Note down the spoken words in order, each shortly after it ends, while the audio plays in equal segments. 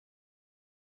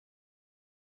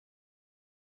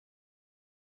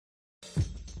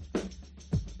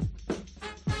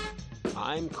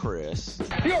I'm Chris.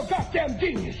 You're a goddamn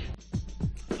genius.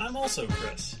 I'm also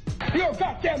Chris. You're a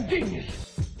goddamn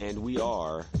genius. And we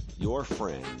are your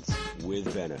friends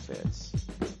with benefits.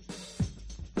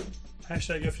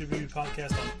 Hashtag FWB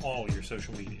Podcast on all your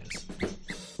social medias.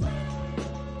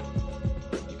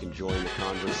 You can join the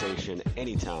conversation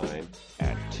anytime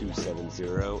at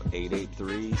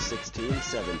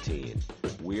 270-883-1617.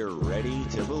 We're ready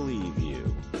to believe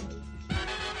you.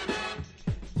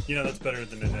 You know, that's better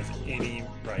than it has any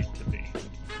right to be.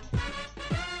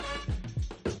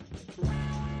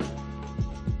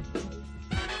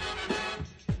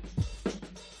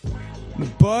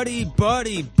 Buddy.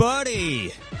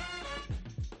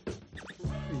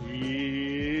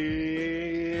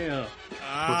 Yeah.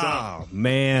 What's up? Oh,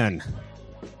 man.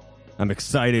 I'm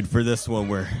excited for this one.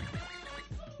 We're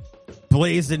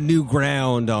blazing new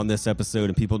ground on this episode,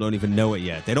 and people don't even know it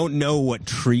yet. They don't know what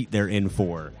treat they're in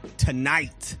for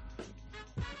tonight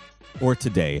or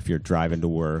today if you're driving to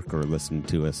work or listening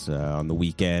to us on the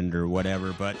weekend or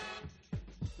whatever. But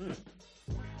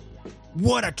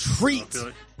what a treat!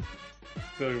 I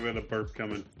feel like we got a burp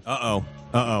coming.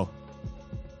 Uh-oh.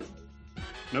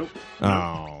 Nope.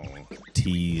 Oh,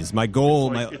 tease. My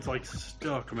goal... It's like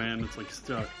stuck, man. It's like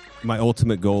stuck. My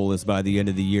ultimate goal is by the end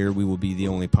of the year, we will be the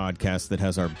only podcast that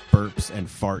has our burps and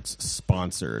farts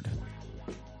sponsored.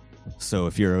 So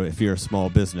if you're a small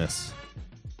business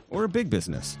or a big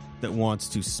business that wants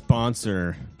to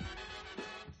sponsor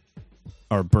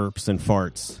our burps and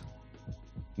farts,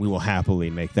 we will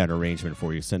happily make that arrangement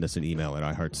for you. Send us an email at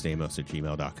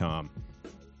iheartstamos@gmail.com.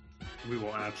 We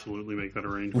will absolutely make that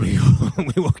arrangement.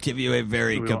 We will give you a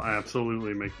very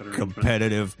absolutely make that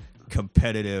arrangement.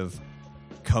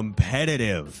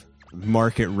 competitive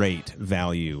market rate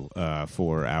value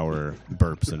for our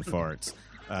burps and farts.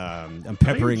 I'm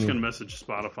peppering. I'm just gonna message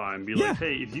Spotify and be like,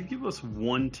 "Hey, if you give us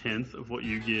 1/10 of what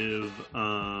you give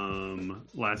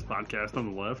last podcast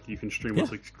on the left, you can stream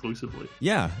us exclusively."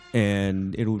 Yeah,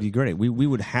 and it'll be great. We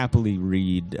would happily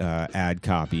read ad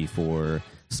copy for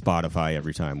Spotify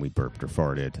every time we burped or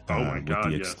farted. Oh my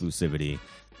God! With the exclusivity.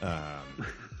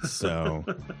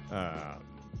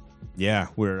 Yeah,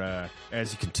 we're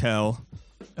as you can tell.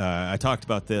 I talked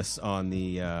about this on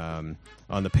the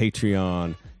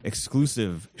Patreon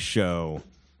exclusive show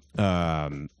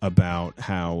about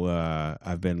how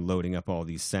I've been loading up all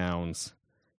these sounds,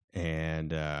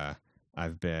 and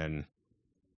I've been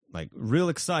like real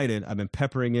excited. I've been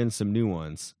peppering in some new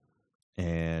ones,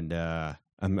 and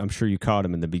I'm sure you caught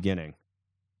them in the beginning.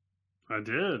 I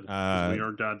did. We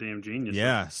are goddamn geniuses.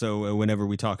 Yeah, so whenever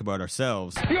we talk about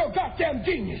ourselves... You're a goddamn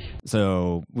genius!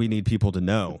 So we need people to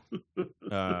know.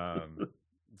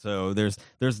 So there's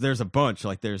a bunch,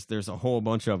 like there's a whole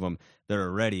bunch of them that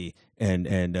are ready, and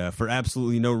for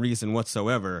absolutely no reason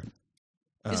whatsoever.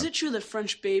 Is it true that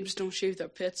French babes don't shave their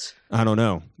pits? I don't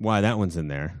know why that one's in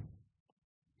there.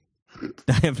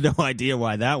 I have no idea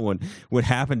why that one would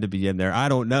happen to be in there. I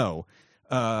don't know.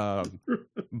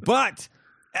 But...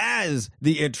 as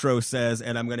the intro says,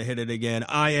 and I'm going to hit it again,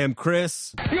 I am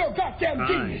Chris. You're a goddamn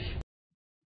genius.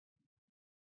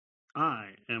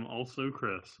 I am also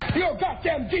Chris. You're a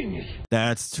goddamn genius.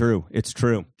 That's true. It's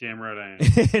true. Damn right I am.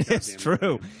 It is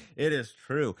true. It is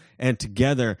true. And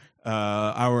together,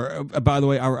 by the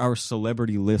way, our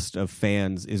celebrity list of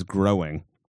fans is growing.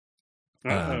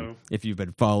 If you've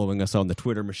been following us on the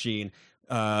Twitter machine,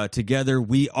 together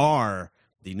we are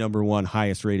the number one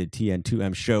highest rated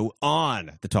TN2M show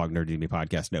on the Talk Nerdy to Me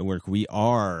Podcast Network. We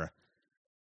are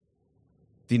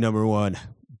the number one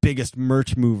biggest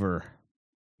merch mover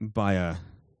by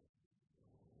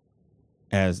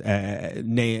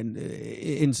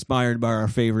inspired by our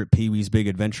favorite Pee-wee's Big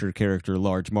Adventure character,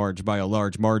 Large Marge, by a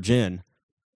large margin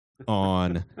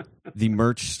on the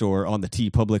merch store, on the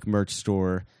TeePublic merch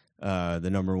store. The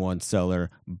number one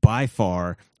seller by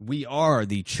far. We are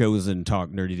the chosen Talk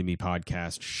Nerdy to Me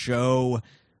podcast show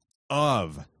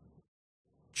of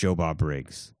Joe Bob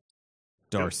Briggs,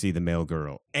 Darcy the Mail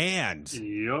Girl, and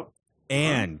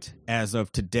as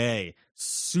of today,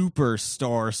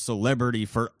 superstar celebrity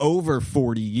for over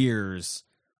 40 years,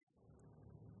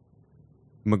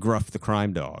 McGruff the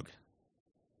Crime Dog.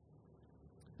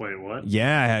 Wait, what?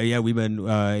 Yeah. We've been,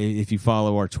 if you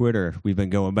follow our Twitter, we've been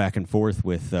going back and forth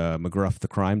with McGruff the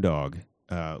Crime Dog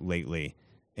lately.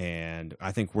 And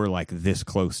I think we're like this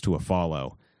close to a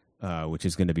follow, which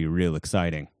is going to be real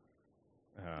exciting.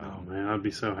 Oh man, I'd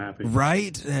be so happy.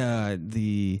 Right? I'd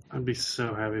be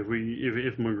so happy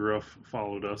if McGruff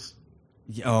followed us.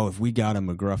 Oh, if we got a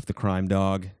McGruff the Crime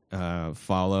Dog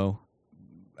follow,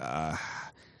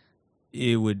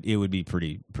 it would be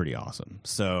pretty awesome.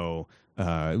 So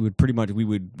it would pretty much we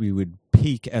would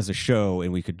peak as a show,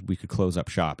 and we could close up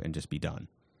shop and just be done,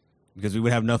 because we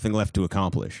would have nothing left to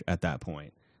accomplish at that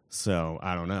point. So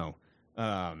I don't know.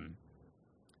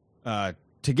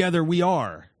 Together we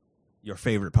are your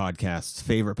favorite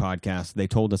podcast. They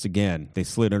told us again. They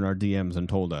slid in our DMs and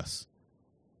told us,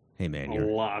 hey man, a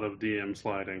lot of DM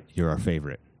sliding. You're our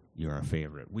favorite.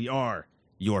 We are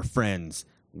your friends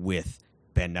with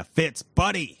benefits,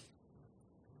 buddy.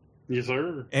 Yes,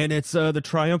 sir. And it's the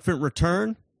triumphant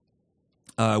return.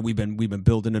 We've been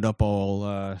building it up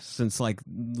all since like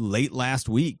late last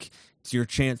week. It's your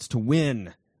chance to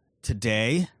win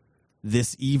today,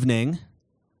 this evening.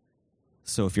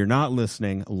 So if you're not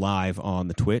listening live on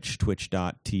the Twitch,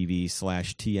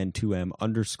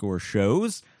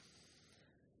 twitch.tv/TN2M_shows,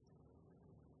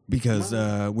 because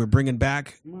we're bringing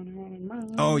back.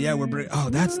 Oh yeah, oh,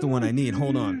 that's the one I need.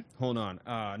 Hold on.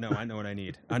 No, I know what I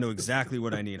need. I know exactly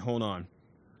what I need. Hold on.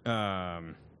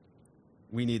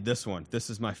 We need this one. This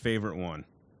is my favorite one.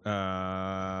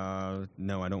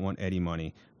 No, I don't want Eddie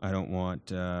money. I don't want.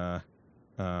 I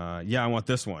want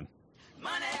this one.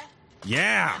 Money.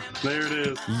 Yeah. There it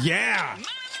is. Yeah.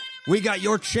 We got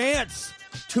your chance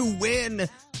to win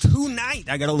tonight.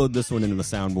 I got to load this one into the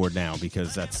soundboard now,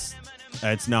 because it's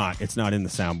not in the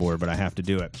soundboard, but I have to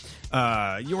do it.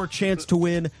 Your chance to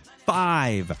win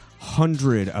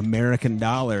 $500 American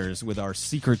with our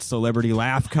secret celebrity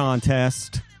laugh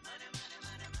contest,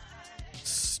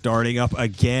 starting up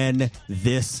again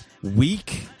this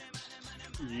week.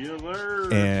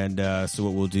 And so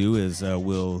what we'll do is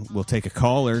we'll take a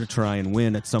caller to try and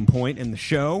win at some point in the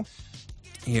show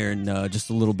here in just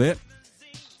a little bit,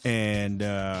 and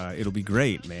it'll be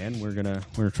great, man. We're gonna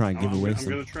try and give away. I'm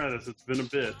gonna try this. It's been a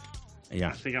bit. Yeah,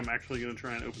 I think I'm actually gonna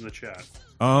try and open the chat.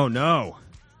 Oh no!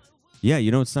 Yeah,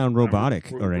 you don't sound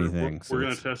robotic or anything. We're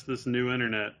gonna test this new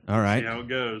internet. All right, see how it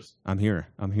goes. I'm here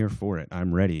for it.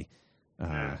 I'm ready.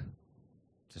 To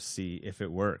see if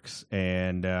it works,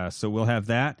 and so we'll have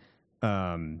that.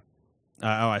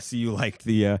 I see you liked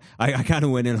the. I kind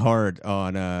of went in hard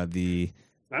on the.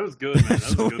 That was good, man. That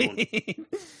was a good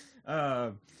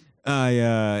one. I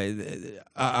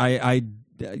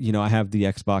have the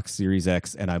Xbox Series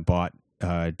X, and I bought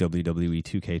WWE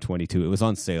 2K22. It was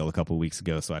on sale a couple weeks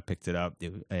ago, so I picked it up,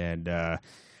 and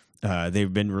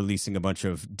they've been releasing a bunch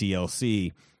of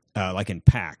DLC, like in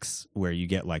packs, where you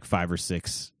get like 5 or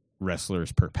 6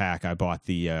 wrestlers per pack. I bought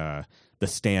the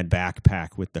stand back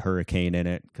pack with the Hurricane in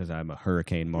it, because I'm a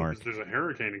Hurricane mark. There's a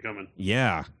Hurricane coming.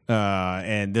 Yeah,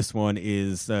 and this one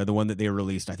is the one that they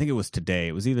released. I think it was today.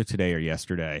 It was either today or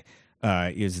yesterday.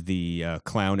 Is the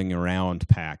Clowning Around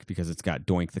pack, because it's got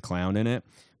Doink the Clown in it.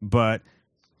 But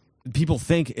people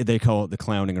think they call it the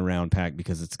Clowning Around pack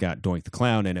because it's got Doink the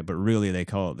Clown in it, but really they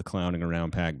call it the Clowning Around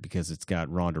pack because it's got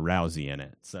Ronda Rousey in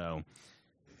it. So.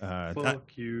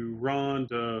 Fuck you,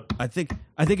 Rhonda. I think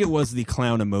it was the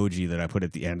clown emoji that I put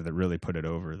at the end that really put it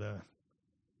over the.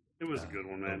 It was a good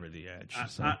one, man. Over the edge.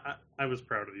 I was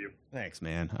proud of you. Thanks,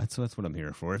 man. That's what I'm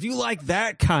here for. If you like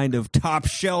that kind of top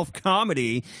shelf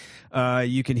comedy,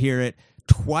 you can hear it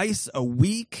twice a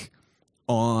week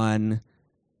on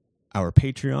our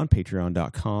Patreon,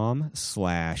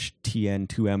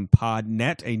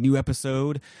 patreon.com/TN2MPodNet. A new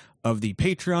episode of the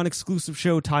Patreon exclusive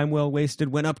show, Time Well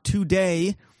Wasted, went up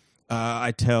today.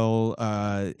 I tell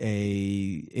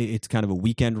it's kind of a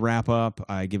weekend wrap up.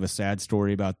 I give a sad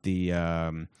story about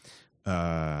the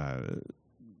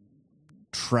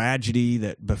tragedy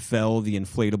that befell the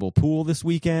inflatable pool this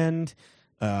weekend.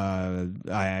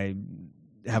 I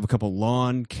have a couple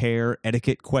lawn care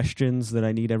etiquette questions that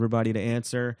I need everybody to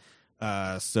answer.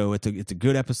 So it's a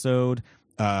good episode.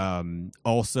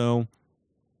 Also,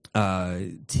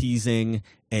 teasing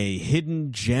a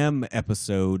hidden gem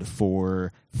episode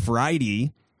for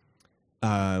Friday,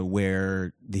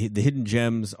 where the hidden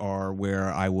gems are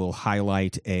where I will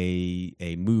highlight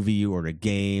a movie or a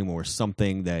game or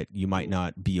something that you might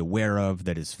not be aware of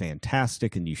that is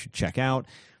fantastic and you should check out.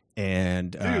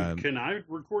 And dude, can I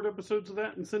record episodes of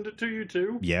that and send it to you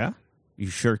too? Yeah, you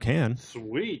sure can.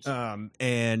 Sweet. And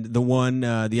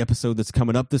the episode that's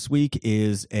coming up this week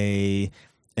is an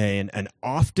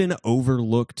often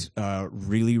overlooked,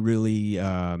 really, really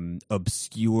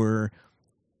obscure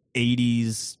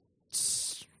 80s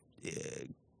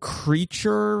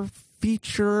creature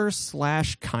feature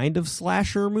 / kind of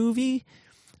slasher movie.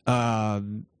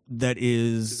 That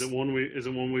is. Is it one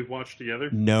we've watched together?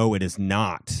 No, it is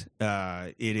not.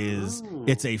 It is. Oh.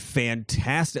 It's a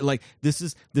fantastic. Like this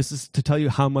is to tell you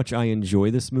how much I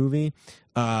enjoy this movie.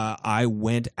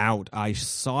 I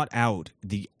sought out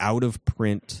the out of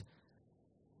print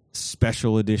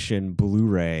special edition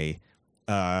Blu-ray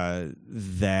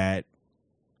that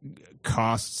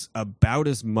costs about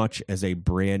as much as a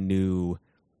brand new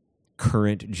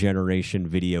current generation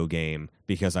video game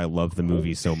because I love the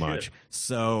movie so much.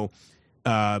 So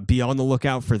be on the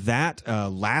lookout for that.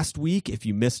 Last week, if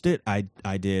you missed it, I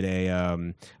did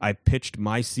I pitched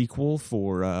my sequel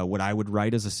for what I would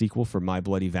write as a sequel for My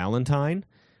Bloody Valentine,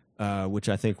 which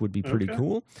I think would be pretty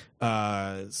cool.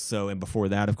 And before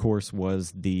that, of course,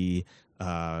 was the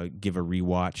give a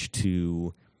rewatch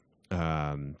to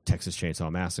Texas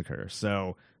Chainsaw Massacre.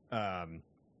 So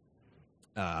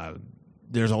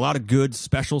there's a lot of good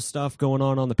special stuff going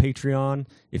on the Patreon.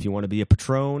 If you want to be a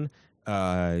patron,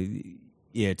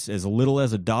 it's as little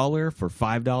as $1 for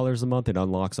 $5 a month. It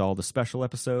unlocks all the special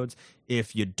episodes.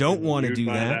 If you don't want to do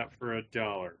that for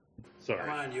 $1. Sorry. Come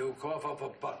on, you cough up a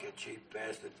bucket, cheap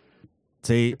bastard.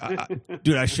 See,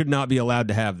 dude, I should not be allowed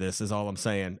to have this. Is all I'm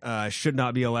saying. I should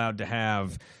not be allowed to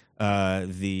have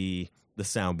the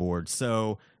soundboard.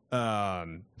 So,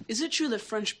 is it true that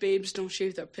French babes don't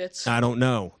shave their pits? I don't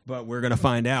know, but we're gonna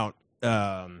find out.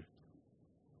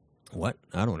 What?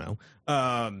 I don't know.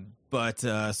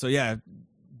 So yeah,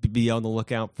 be on the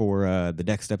lookout for the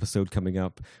next episode coming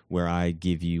up, where I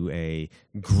give you a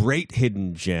great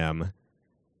hidden gem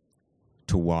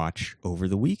to watch over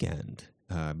the weekend.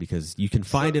 Because you can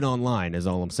find it online, is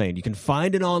all I'm saying. You can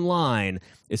find it online.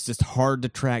 It's just hard to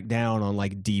track down on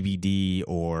like DVD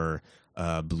or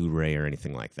Blu-ray or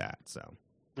anything like that. So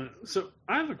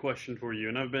I have a question for you,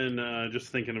 and I've been just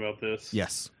thinking about this.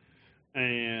 Yes.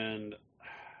 And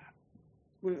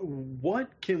what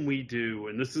can we do?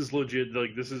 And this is legit.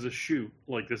 Like, this is a shoot.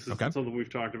 Like, this is something we've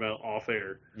talked about off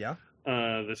air. Yeah.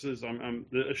 This is I'm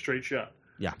a straight shot.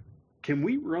 Yeah. Can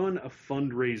we run a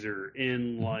fundraiser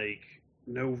in like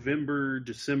November,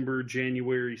 December,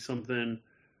 January, something?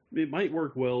 It might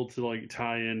work well to like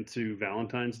tie into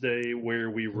Valentine's Day,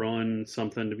 where we run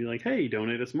something to be like, hey,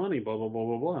 donate us money, blah, blah, blah,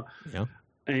 blah, blah. Yeah.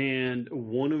 And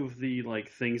one of the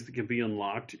like things that can be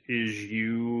unlocked is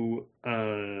you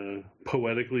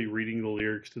poetically reading the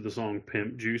lyrics to the song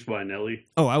Pimp Juice by Nelly.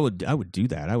 Oh, I would do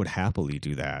that. I would happily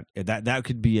do that. That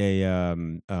could be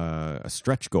a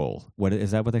stretch goal. What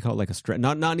is that? What they call it? Like a stretch?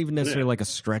 Not even necessarily like a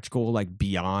stretch goal, like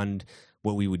beyond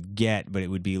what we would get, but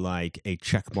it would be like a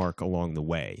check mark along the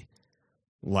way.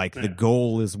 Like the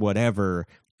goal is whatever,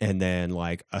 and then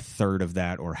like a third of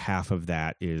that or half of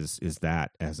that is that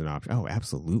as an option. Oh,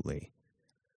 absolutely.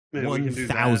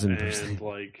 1,000%.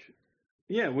 Like,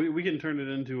 yeah, we can turn it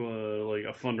into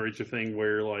a fundraiser thing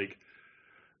where like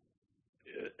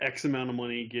X amount of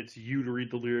money gets you to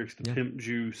read the lyrics to Pimp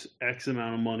Juice. X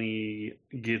amount of money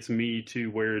gets me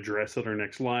to wear a dress at our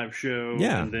next live show.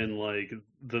 Yeah. And then like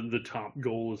the top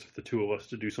goal is for the two of us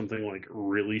to do something like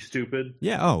really stupid.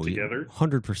 Yeah. Oh, together.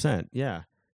 100%. Yeah.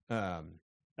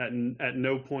 At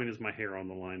no point is my hair on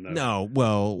the line, though. No.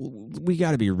 Well, we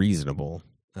got to be reasonable.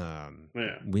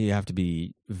 We have to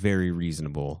be very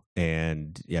reasonable,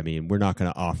 and I mean, we're not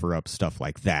going to offer up stuff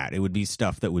like that. It would be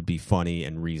stuff that would be funny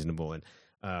and reasonable. And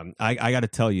I got to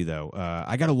tell you though,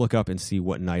 I got to look up and see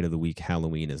what night of the week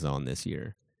Halloween is on this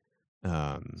year.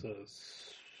 So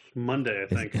it's Monday, I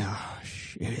think.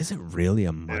 Is it really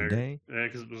a Monday? Yeah,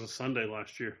 because it was a Sunday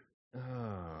last year.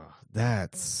 Oh,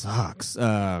 that sucks.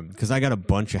 Because I got a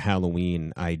bunch of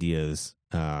Halloween ideas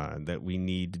that we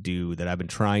need to do that I've been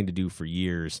trying to do for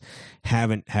years,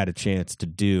 haven't had a chance to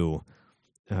do.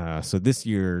 So this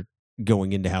year,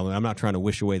 going into Halloween, I'm not trying to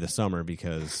wish away the summer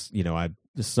because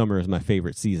the summer is my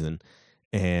favorite season,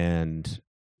 and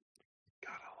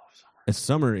God, I love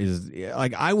summer is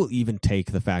like, I will even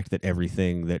take the fact that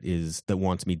everything that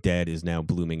wants me dead is now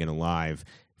blooming and alive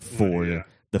for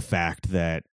the fact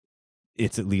that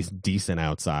it's at least decent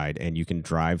outside and you can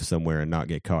drive somewhere and not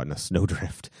get caught in a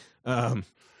snowdrift.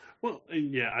 Well,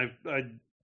 yeah, I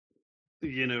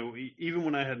even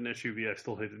when I had an SUV, I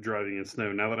still hated driving in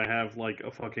snow. Now that I have like a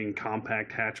fucking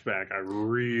compact hatchback, I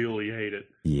really hate it.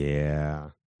 Yeah,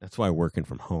 that's why working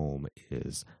from home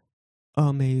is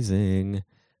amazing.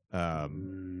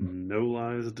 No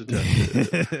lies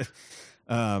detected.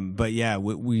 But yeah,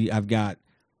 I've got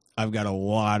a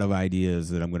lot of ideas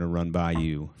that I'm going to run by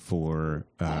you for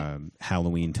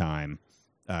Halloween time,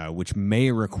 which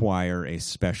may require a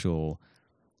special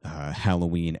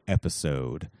Halloween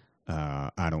episode.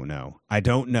 I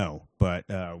don't know, but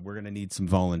we're going to need some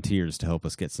volunteers to help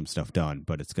us get some stuff done,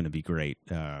 but it's going to be great.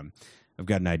 I've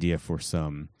got an idea for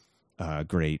some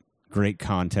great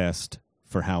contest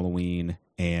for Halloween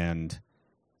and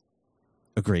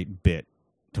a great bit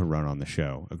to run on the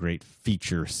show, a great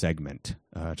feature segment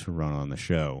to run on the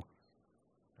show.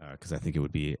 because I think it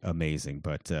would be amazing.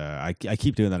 But I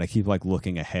keep doing that. I keep like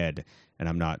looking ahead, and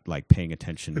I'm not like paying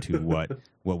attention to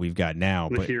what we've got now.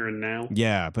 The but here and now.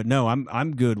 Yeah, but no,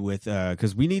 I'm good with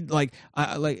because we need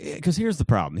because here's the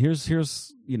problem.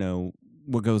 Here's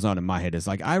what goes on in my head is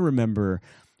like I remember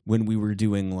when we were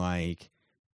doing like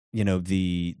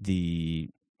the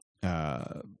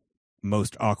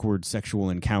most awkward sexual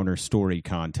encounter story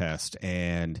contest,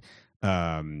 and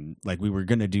like we were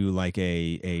gonna do like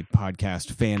a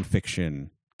podcast fan fiction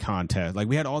contest. Like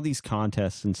we had all these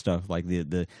contests and stuff, like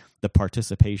the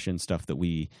participation stuff that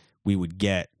we would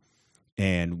get,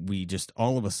 and we just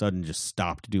all of a sudden just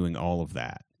stopped doing all of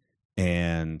that.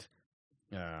 And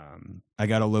I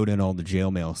got to load in all the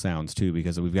jail mail sounds too,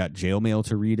 because we've got jail mail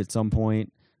to read at some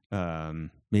point.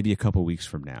 Maybe a couple weeks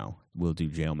from now, we'll do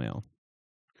jail mail.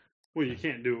 Well, you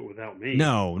can't do it without me.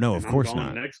 No, of course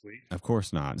not. Next week, of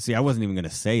course not. See, I wasn't even going to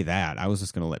say that. I was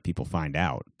just going to let people find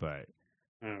out. But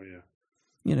oh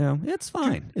yeah, it's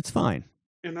fine. It's fine.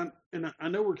 And I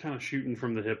know we're kind of shooting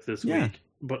from the hip this week,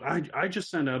 but I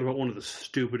just found out about one of the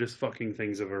stupidest fucking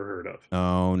things I've ever heard of.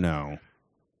 Oh no.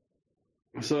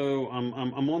 So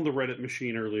I'm on the Reddit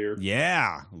machine earlier.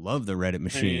 Yeah, love the Reddit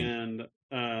machine. And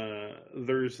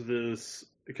there's this,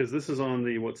 because this is on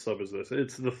the, what sub is this?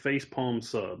 It's the Facepalm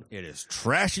sub. It is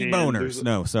Trashy Boners.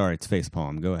 No, sorry, it's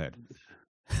Facepalm. Go ahead.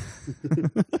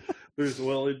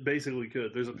 It basically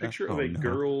could. There's a picture of a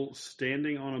girl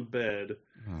standing on a bed,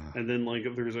 and then like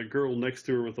there's a girl next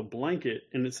to her with a blanket,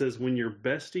 and it says, when your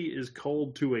bestie is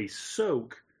called to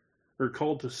soak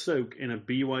in a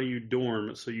BYU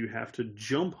dorm, so you have to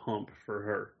jump hump for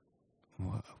her.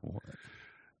 What?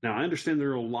 Now, I understand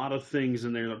there are a lot of things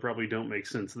in there that probably don't make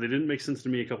sense. They didn't make sense to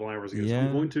me a couple hours ago, so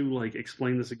I'm going to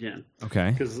explain this again.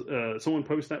 Okay. Because someone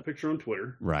posted that picture on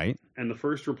Twitter. Right. And the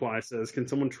first reply says, can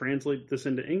someone translate this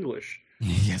into English?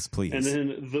 Yes, please. And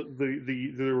then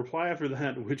the reply after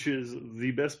that, which is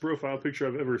the best profile picture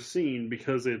I've ever seen,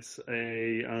 because it's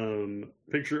a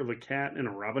picture of a cat in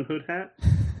a Robin Hood hat.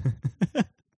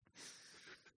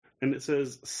 And it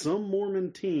says, some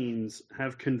Mormon teens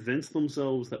have convinced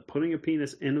themselves that putting a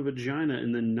penis in a vagina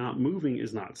and then not moving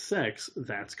is not sex.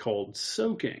 That's called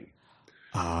soaking.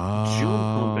 Oh. Jump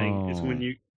humping is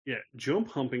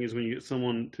when you get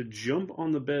someone to jump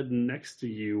on the bed next to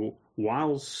you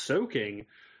while soaking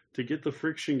to get the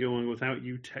friction going without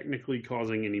you technically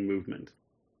causing any movement.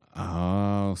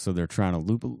 Oh, so they're trying to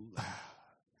loop.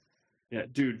 Yeah,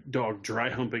 dude, dry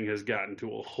humping has gotten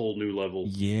to a whole new level.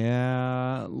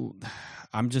 Yeah,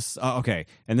 I'm just okay.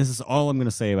 And this is all I'm going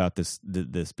to say about this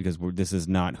because this is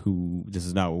not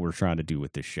what we're trying to do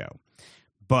with this show.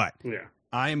 But yeah,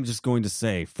 I am just going to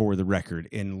say, for the record,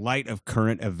 in light of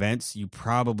current events, you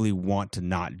probably want to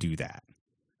not do that.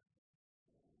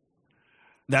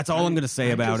 That's all I'm going to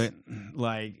say about it.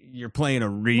 Like, you're playing a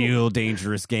real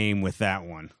dangerous game with that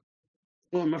one.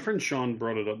 Well, my friend Sean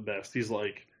brought it up best. He's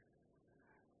like,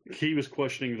 he was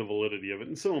questioning the validity of it,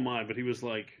 and so am I, but he was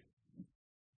like,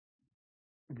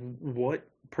 what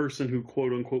person who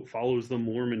quote-unquote follows the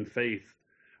Mormon faith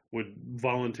would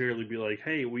voluntarily be like,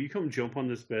 hey, will you come jump on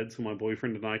this bed so my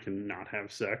boyfriend and I can not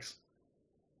have sex?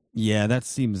 Yeah, that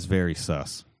seems very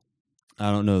sus.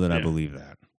 I don't know that I believe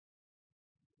that.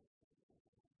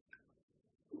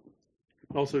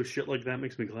 Also, shit like that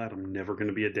makes me glad I'm never going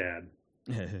to be a dad.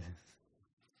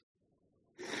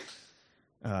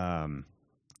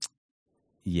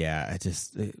 Yeah, I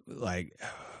just like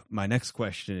my next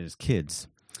question is, kids,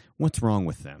 what's wrong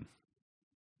with them?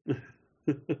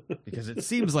 Because it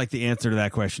seems like the answer to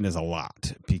that question is a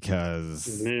lot,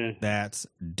 because that's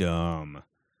dumb.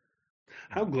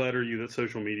 How glad are you that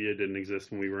social media didn't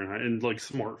exist when we were in high, and like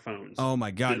smartphones? Oh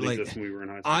my God, didn't exist when we were in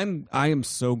high school. I am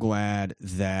so glad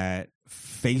that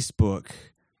Facebook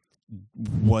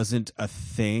wasn't a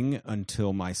thing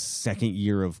until my second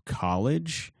year of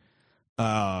college.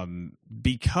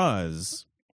 Because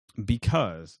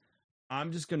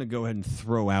I'm just going to go ahead and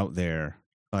throw out there,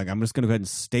 like, I'm just going to go ahead and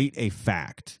state a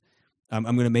fact. I'm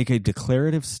going to make a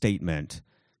declarative statement,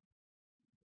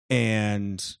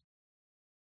 and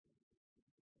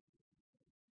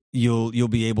you'll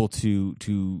be able to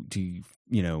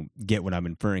get what I'm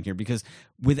inferring here. Because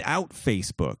without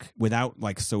Facebook, without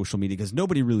like social media, because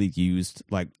nobody really used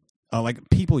like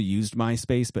people used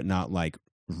MySpace, but not like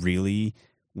really.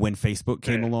 When Facebook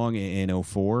came along in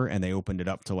 2004 and they opened it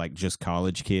up to like just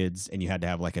college kids, and you had to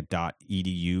have like a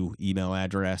 .edu email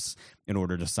address in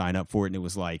order to sign up for it. And it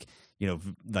was like,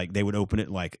 like they would open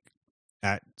it like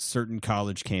at certain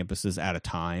college campuses at a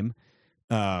time.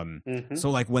 So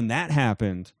like when that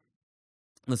happened,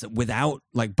 listen, without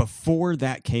like before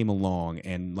that came along,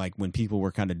 and like when people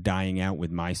were kind of dying out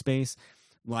with MySpace,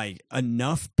 like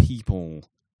enough people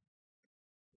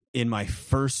in my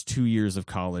first 2 years of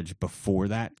college before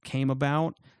that came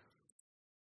about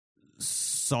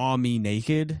saw me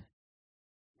naked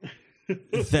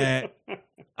that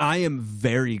I am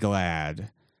very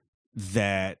glad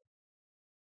that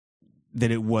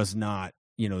it was not,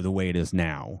 the way it is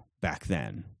now back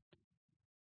then.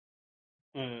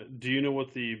 Do you know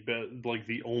what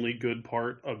the only good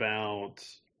part about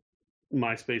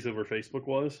MySpace over Facebook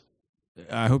was?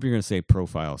 I hope you're going to say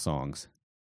profile songs.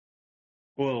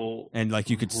 Well, and like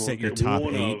you could set your top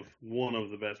 8. One of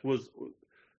the best was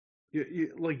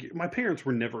like my parents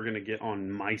were never going to get on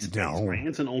MySpace. No. My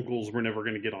aunts and uncles were never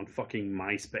going to get on fucking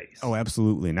MySpace. Oh,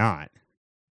 absolutely not.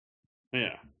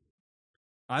 Yeah.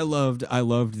 I loved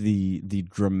the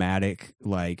dramatic,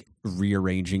 like,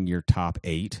 rearranging your top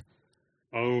 8.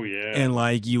 Oh yeah. And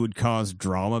like you would cause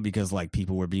drama because like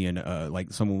people were being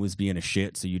like someone was being a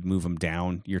shit, so you'd move them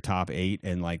down your top 8,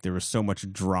 and like there was so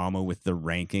much drama with the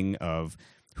ranking of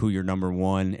who your number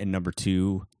 1 and number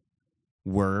 2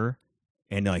 were,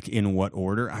 and like in what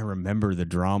order. I remember the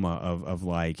drama of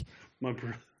like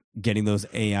getting those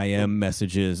AIM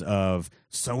messages of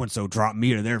so and so dropped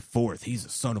me to their 4th. He's a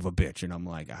son of a bitch, and I'm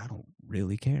like, I don't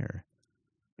really care.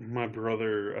 My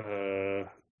brother.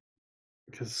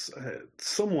 Because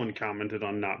someone commented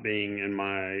on not being in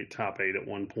my top 8 at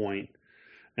one point,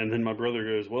 and then my brother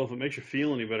goes, "Well, if it makes you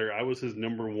feel any better, I was his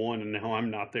number 1, and now I'm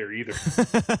not there either."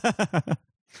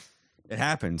 It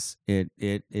happens. It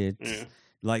yeah.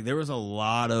 Like there was a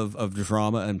lot of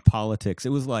drama and politics. It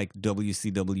was like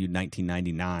WCW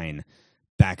 1999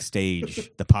 backstage.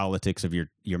 The politics of your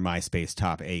MySpace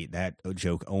top 8. That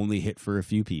joke only hit for a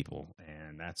few people,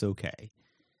 and that's okay.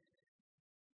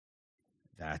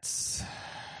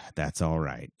 That's all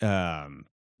right.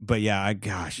 But yeah,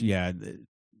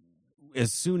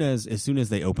 as soon as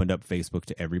they opened up Facebook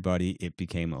to everybody, it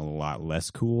became a lot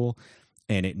less cool,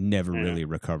 and it never really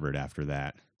recovered after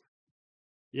that.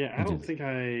 Yeah, I don't think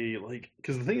I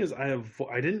because the thing is, I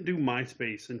didn't do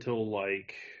MySpace until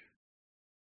like,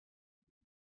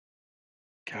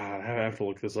 God, I have to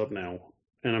look this up now,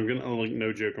 and I'm gonna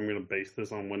no joke, I'm gonna base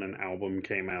this on when an album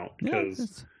came out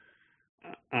because.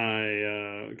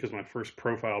 Because my first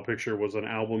profile picture was an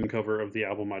album cover of the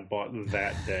album I'd bought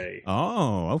that day.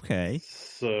 Oh, okay.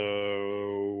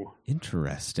 So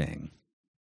interesting.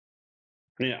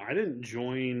 Yeah, I didn't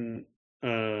join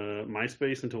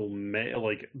MySpace until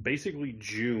basically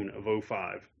June of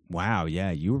 2005. Wow, yeah,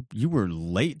 you were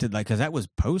late to because that was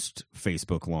post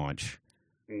Facebook launch.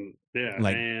 Yeah,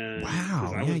 and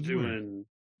wow, I was doing.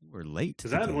 We're late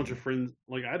because I had a bunch of friends.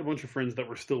 Like I had a bunch of friends that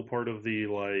were still part of the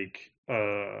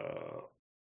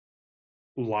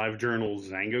Live Journal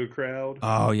Zango crowd.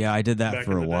 Oh yeah, I did that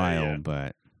for a while,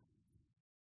 but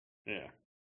yeah,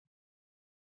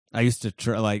 I used to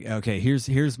try. Okay,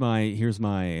 here's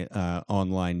my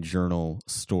online journal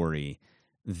story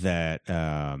that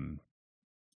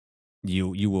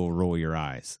you will roll your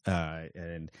eyes,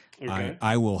 and okay.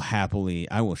 I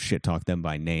will shit talk them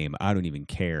by name. I don't even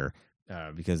care.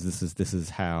 Because this is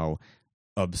how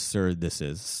absurd this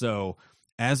is. So,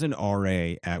 as an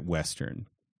RA at Western,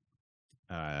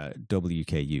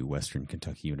 WKU, Western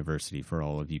Kentucky University, for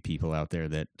all of you people out there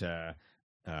that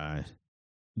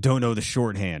don't know the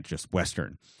shorthand, just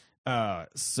Western.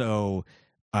 So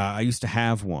I used to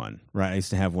have one, right? I used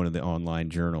to have one of the online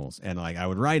journals, and I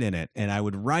would write in it, and I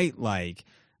would write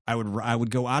I would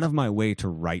go out of my way to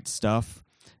write stuff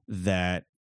that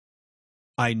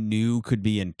I knew could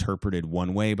be interpreted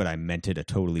one way, but I meant it a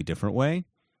totally different way.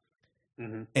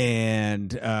 Mm-hmm.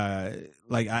 And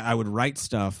I would write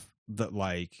stuff that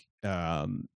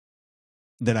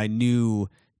that I knew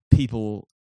people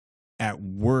at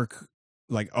work,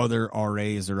 like other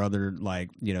RAs or other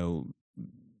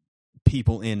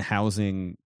people in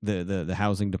housing, the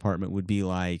housing department would be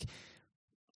like,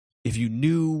 if you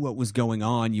knew what was going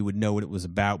on, you would know what it was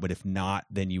about. But if not,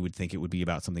 then you would think it would be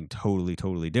about something totally,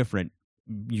 totally different,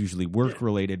 usually work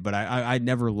related. But I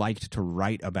never liked to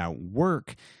write about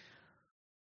work.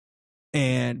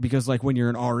 And because when you're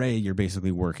an RA, you're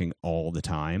basically working all the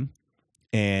time.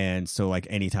 And so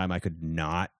anytime I could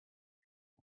not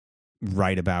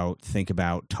write about, think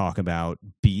about, talk about,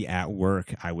 be at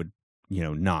work, I would,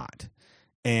 not.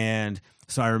 And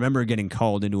so I remember getting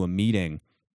called into a meeting,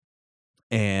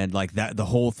 and the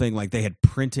whole thing, they had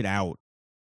printed out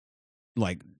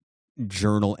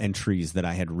journal entries that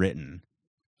I had written.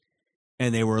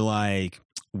 And they were like,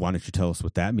 why don't you tell us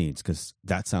what that means? Because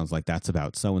that sounds like that's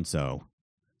about so-and-so.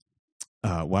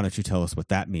 Why don't you tell us what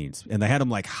that means? And they had them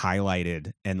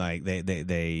highlighted, and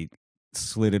they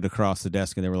slid it across the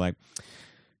desk, and they were like,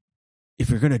 if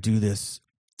you're going to do this,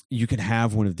 you can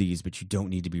have one of these, but you don't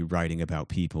need to be writing about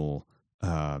people,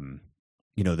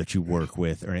 that you work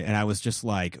with. And I was just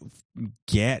like,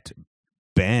 get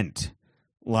bent.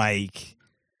 Like,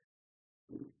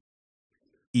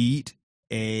 eat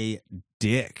a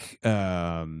dick.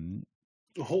 A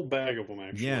whole bag of them,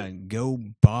 actually. Yeah, go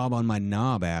bob on my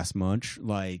knob, ass munch.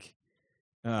 Like,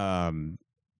 ass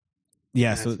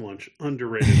munch,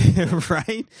 underrated.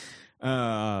 Right?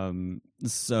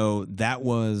 So that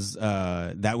was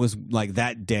like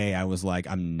that day I was like,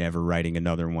 I'm never writing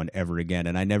another one ever again.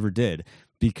 And I never did,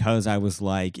 because I was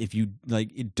like, if you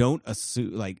like, don't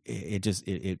assume, like,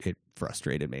 it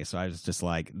frustrated me. So I was just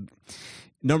like,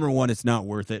 number one, it's not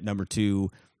worth it. Number two,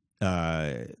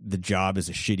 the job is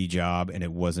a shitty job, and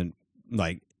it wasn't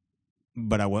like,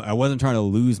 but I wasn't trying to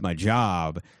lose my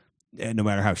job, no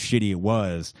matter how shitty it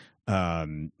was.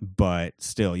 But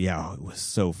still, yeah, it was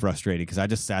so frustrating, because I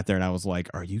just sat there and I was like,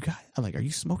 are you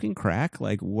smoking crack?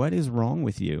 Like, what is wrong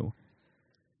with you?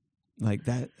 Like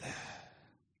that.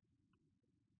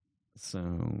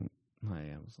 So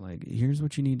I was like, here's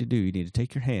what you need to do. You need to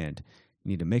take your hand, you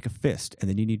need to make a fist, and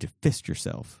then you need to fist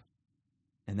yourself.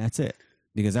 And that's it.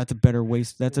 Because that's a better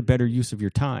use of your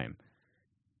time.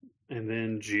 And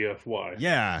then GFY.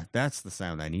 Yeah, that's the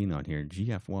sound I need on here.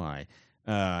 GFY.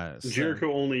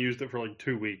 Jericho only used it for like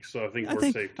 2 weeks, so I think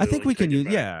we're safe. I think we can use.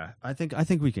 Yeah, I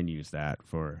think we can use that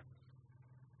for.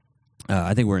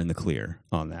 I think we're in the clear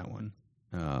on that one.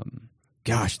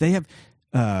 Gosh, they have.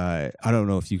 I don't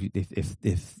know if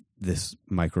this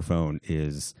microphone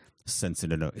is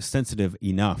sensitive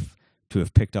enough to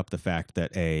have picked up the fact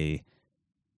that a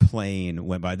plane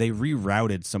went by. They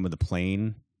rerouted some of the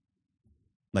plane,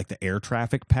 like the air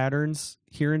traffic patterns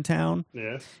here in town.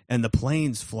 Yeah. And the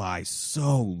planes fly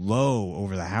so low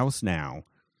over the house now.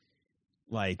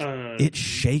 Like, it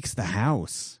shakes the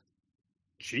house.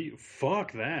 Gee,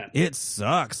 fuck that. It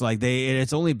sucks. Like,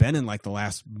 it's only been in like the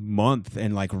last month,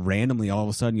 and like randomly all of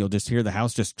a sudden you'll just hear the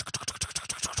house just,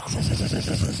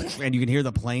 and you can hear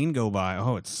the plane go by.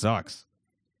 Oh, it sucks.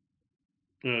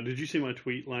 Did you see my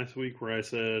tweet last week where I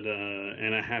said,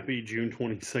 and a happy June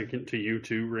 22nd to you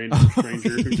too, random stranger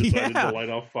who decided to light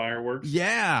off fireworks?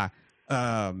 Yeah.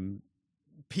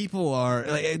 People are,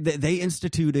 like, they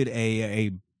instituted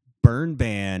a burn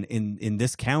ban in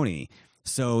this county.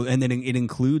 So, and then it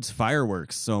includes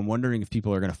fireworks. So I'm wondering if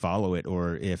people are going to follow it,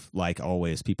 or if, like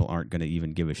always, people aren't going to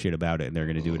even give a shit about it and they're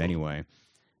going to do it anyway.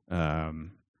 But,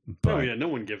 oh yeah, no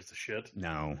one gives a shit.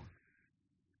 No.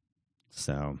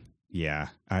 So, yeah,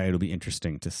 it'll be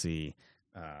interesting to see,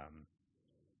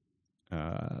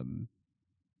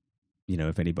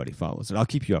 if anybody follows it. I'll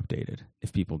keep you updated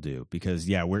if people do, because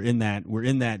yeah, we're in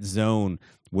that zone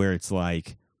where it's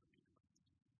like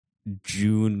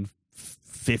June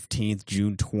 15th,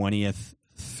 June 20th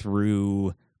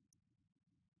through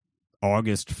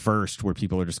August 1st, where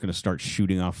people are just going to start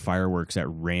shooting off fireworks at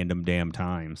random damn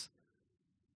times.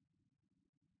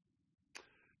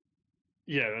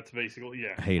 Yeah, that's basically,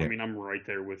 yeah. I hate it. I mean, I'm right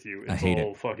there with you. It's I hate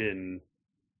all it. Fucking,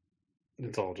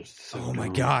 it's all just so oh my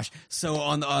dumb. gosh. So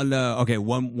okay,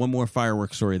 one more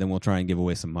fireworks story, then we'll try and give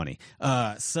away some money.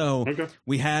 Okay.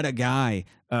 We had a guy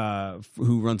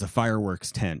who runs a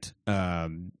fireworks tent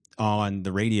on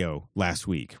the radio last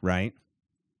week, right?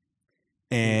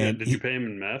 And did you pay him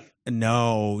in meth?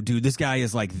 No, dude, this guy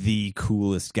is like the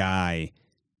coolest guy.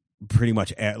 Pretty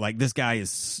much, like, this guy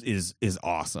is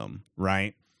awesome,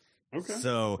 right? Okay.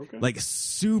 So, like,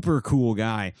 super cool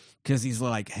guy, because he's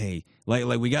like, hey,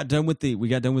 like we got done with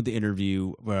the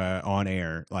interview on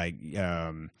air, like,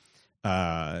 talking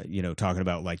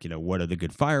about, like, what are the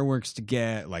good fireworks to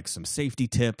get, like some safety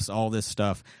tips, all this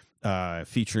stuff,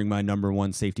 featuring my number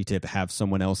one safety tip: have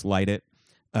someone else light it.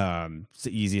 It's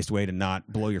the easiest way to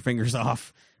not blow your fingers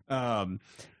off. And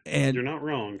you're not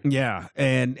wrong. Yeah,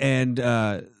 and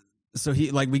so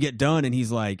he, like, we get done, and he's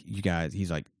like, you guys,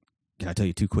 he's like, can I tell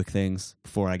you 2 quick things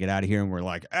before I get out of here? And we're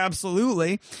like,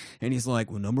 absolutely. And he's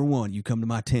like, well, number one, you come to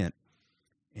my tent.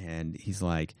 And he's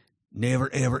like, never,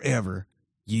 ever, ever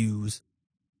use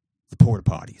the porta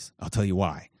potties. I'll tell you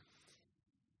why.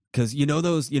 Because here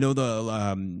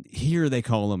they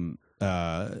call them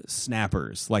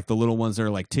snappers, like the little ones that are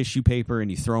like tissue paper,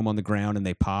 and you throw them on the ground and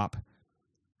they pop.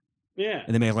 Yeah.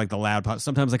 And they make like the loud pop.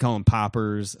 Sometimes they call them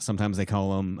poppers. Sometimes they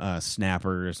call them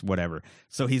snappers, whatever.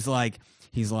 So he's like,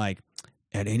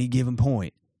 at any given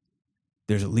point,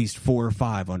 there's at least 4 or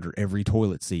 5 under every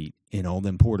toilet seat in all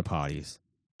them porta potties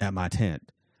at my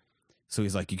tent. So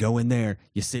he's like, you go in there,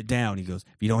 you sit down. He goes,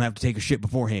 if you don't have to take a shit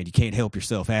beforehand, you can't help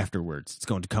yourself afterwards. It's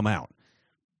going to come out.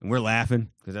 And we're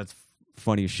laughing because that's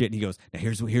funny as shit. And he goes, now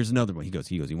here's another one. He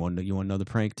goes, you want another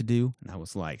prank to do? And I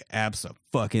was like,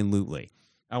 abso-fucking-lutely.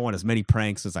 I want as many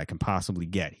pranks as I can possibly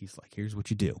get. He's like, here's what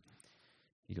you do.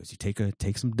 He goes, you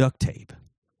take some duct tape.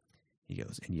 He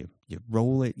goes, and you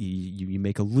roll it, you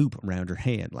make a loop around your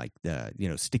hand, like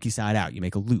sticky side out. You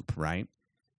make a loop, right?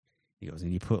 He goes,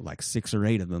 and you put like 6 or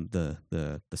 8 of them,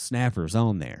 the snappers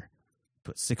on there.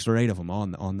 Put 6 or 8 of them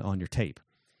on your tape.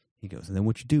 He goes, and then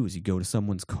what you do is you go to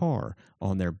someone's car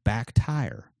on their back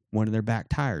tire, one of their back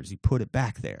tires. You put it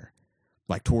back there,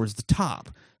 like towards the top.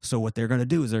 So what they're going to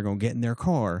do is they're going to get in their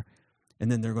car,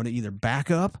 and then they're going to either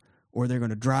back up or they're going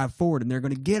to drive forward, and they're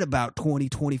going to get about 20,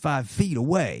 25 feet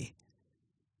away.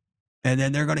 And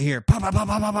then they're going to hear, pop, pop, pop,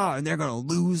 pop, pop, pop, and they're going to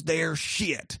lose their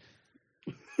shit.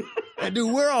 And,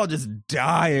 dude, we're all just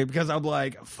dying because I'm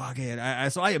like, fuck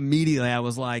it. So I immediately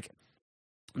was like,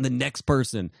 the next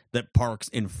person that parks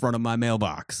in front of my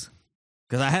mailbox.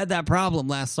 Because I had that problem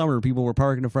last summer. People were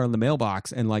parking in front of the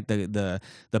mailbox, and like the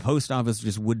post office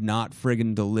just would not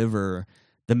friggin' deliver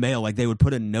the mail. Like they would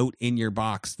put a note in your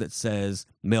box that says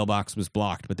mailbox was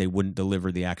blocked, but they wouldn't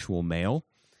deliver the actual mail.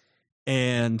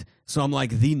 And so I'm like,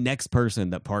 the next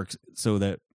person that parks so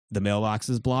that the mailbox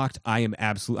is blocked, I'm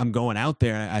going out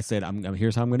there. I said,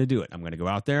 here's how I'm going to do it. I'm going to go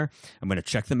out there. I'm going to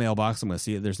check the mailbox. I'm going to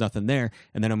see if there's nothing there.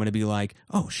 And then I'm going to be like,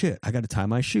 oh shit, I got to tie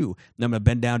my shoe. And I'm going to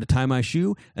bend down to tie my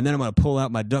shoe. And then I'm going to pull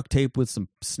out my duct tape with some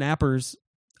snappers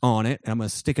on it. And I'm going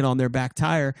to stick it on their back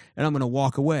tire. And I'm going to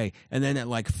walk away. And then at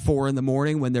like 4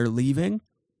 a.m. when they're leaving,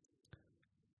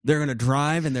 they're going to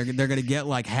drive, and they're going to get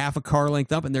like half a car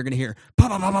length up, and they're going to hear pop,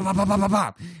 pop, pop, pop, pop, pop, pop,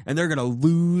 pop, and they're going to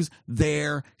lose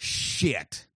their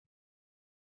shit.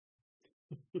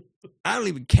 I don't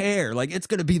even care. Like, it's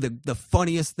going to be the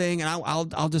funniest thing, and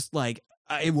I'll just like,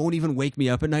 it won't even wake me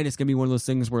up at night. It's going to be one of those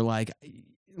things where like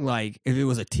if it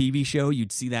was a TV show,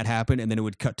 you'd see that happen, and then it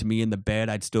would cut to me in the bed.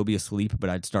 I'd still be asleep,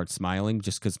 but I'd start smiling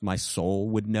just because my soul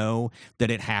would know that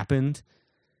it happened,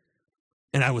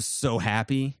 and I was so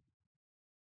happy.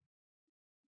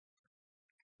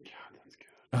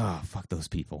 Oh, fuck those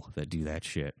people that do that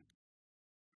shit.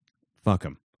 Fuck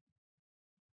them.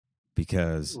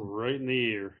 Because... right in the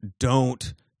ear.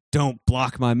 Don't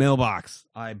block my mailbox.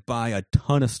 I buy a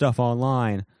ton of stuff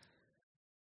online,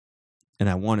 and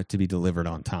I want it to be delivered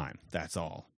on time. That's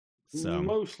all. So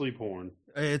mostly porn.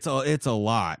 It's a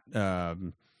lot. At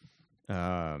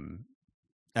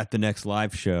the next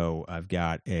live show, I've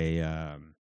got a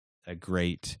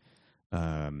great...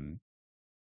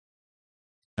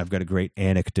 I've got a great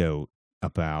anecdote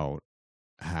about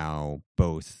how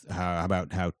 2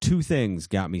 things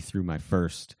got me through my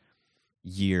first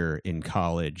year in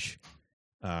college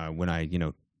when I,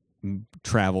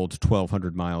 traveled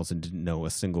 1,200 miles and didn't know a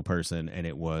single person, and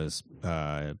it was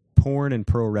porn and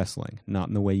pro wrestling. Not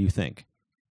in the way you think,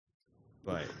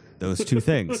 but those 2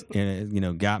 things,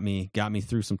 got me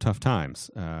through some tough times.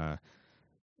 But.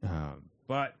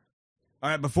 All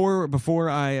right, before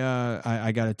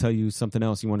I got to tell you something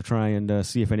else. You want to try and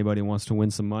see if anybody wants to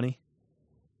win some money?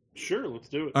 Sure, let's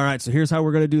do it. All right, so here's how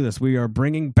we're going to do this. We are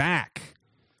bringing back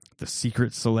the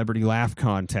Secret Celebrity Laugh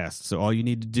Contest. So all you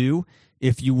need to do,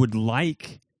 if you would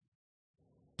like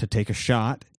to take a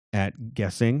shot at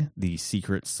guessing the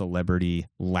Secret Celebrity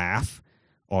Laugh,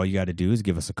 all you got to do is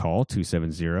give us a call,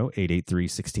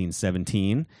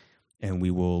 270-883-1617, and we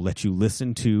will let you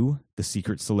listen to the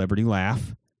Secret Celebrity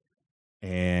Laugh.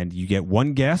 And you get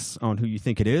 1 guess on who you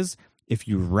think it is. If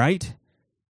you're right,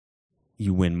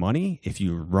 you win money. If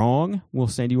you're wrong, we'll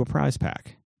send you a prize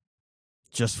pack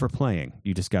just for playing.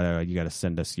 You gotta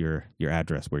send us your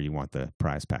address where you want the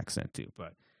prize pack sent to.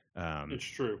 But it's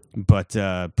true. But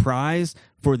prize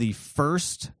for the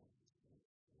first,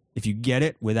 if you get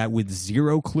it with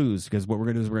 0 clues, because what we're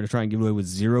gonna do is we're gonna try and give it away with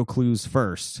 0 clues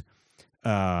first.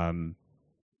 $500.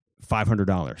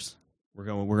 We're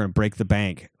going to break the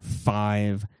bank,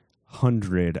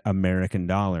 $500 American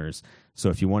dollars. So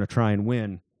if you want to try and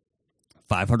win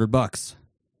 $500,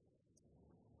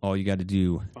 all you got to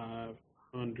do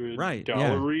 $500 right,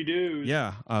 reduce.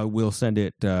 Yeah, we'll send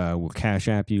it. We'll Cash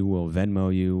App you. We'll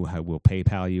Venmo you. We'll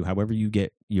PayPal you. However you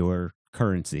get your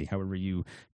currency. However you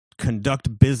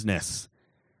conduct business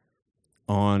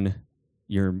on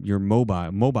your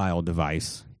mobile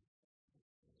device.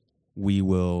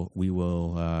 We'll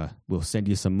send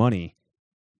you some money.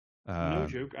 No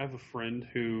joke. I have a friend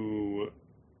who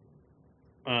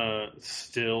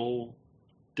still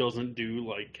doesn't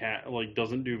do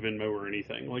doesn't do Venmo or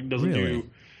anything. Like doesn't do.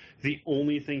 The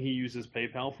only thing he uses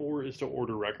PayPal for is to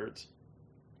order records.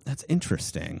 That's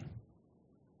interesting.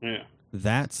 Yeah.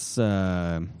 That's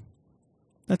curious.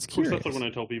 Of course, that's like when I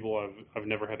tell people I've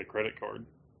never had a credit card.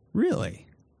 Really?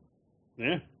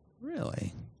 Yeah.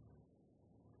 Really?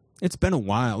 It's been a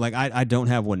while. Like I don't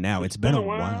have one now. It's been a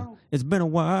while. It's been a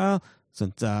while.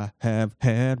 since I have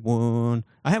had one.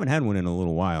 I haven't had one in a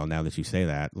little while now that you say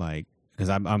that, like, because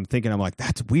I'm thinking, I'm like,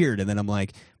 that's weird. And then I'm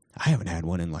like, I haven't had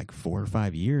one in like 4 or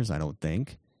 5 years, I don't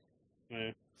think.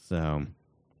 Yeah. So,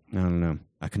 I don't know.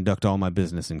 I conduct all my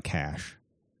business in cash.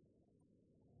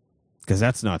 Because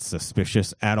that's not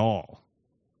suspicious at all.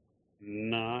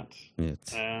 Not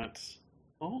It's... at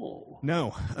all.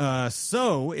 No.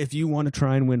 So, if you want to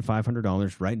try and win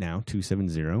 $500 right now,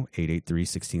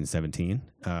 270-883-1617.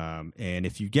 And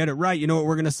if you get it right, you know what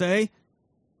we're going to say?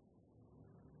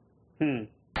 You're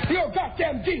a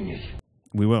goddamn genius.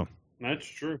 We will. That's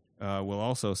true. We'll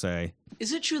also say,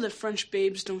 Is it true that French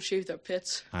babes don't shave their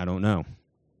pits? I don't know.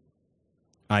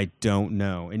 I don't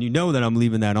know. And you know that I'm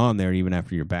leaving that on there even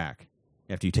after you're back.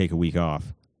 After you take a week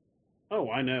off. Oh,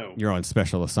 I know. You're on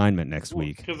special assignment next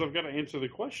week. Because I've got to answer the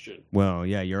question. Well,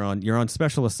 yeah, you're on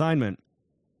special assignment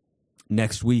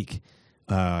next week.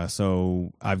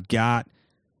 So I've got.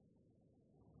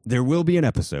 There will be an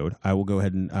episode. I will go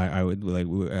ahead and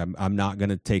I'm not going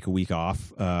to take a week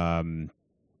off.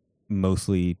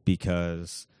 Mostly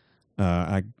because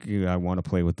I want to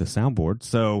play with the soundboard.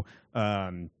 So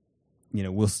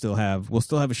we'll still have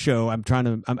a show.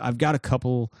 I've got a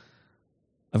couple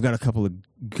of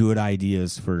good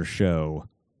ideas for a show,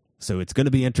 so it's going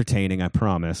to be entertaining, I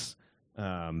promise.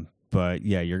 But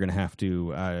yeah, you're going to have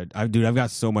to. I've got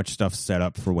so much stuff set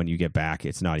up for when you get back.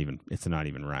 It's not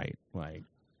even right. Like,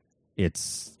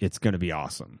 it's going to be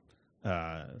awesome.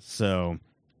 But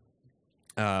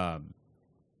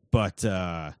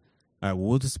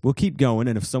we'll keep going,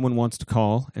 and if someone wants to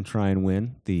call and try and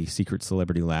win the Secret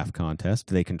Celebrity Laugh Contest,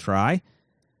 they can try.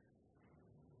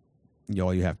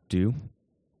 All you have to do,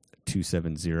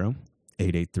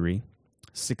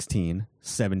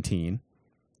 270-883-1617.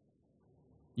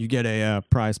 You get a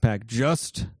prize pack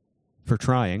just for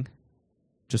trying,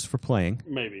 just for playing.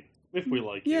 Maybe, if we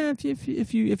like it. Yeah,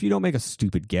 if you don't make a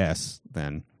stupid guess,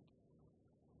 then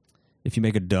if you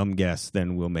make a dumb guess,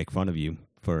 then we'll make fun of you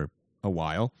for a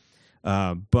while.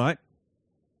 But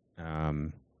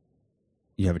you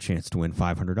have a chance to win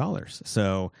 $500.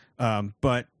 So,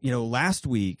 but last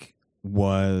week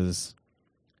was,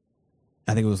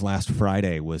 I think it was last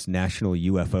Friday, was National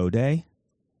UFO Day.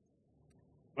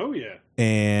 Oh, yeah.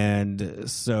 And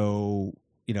so,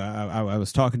 I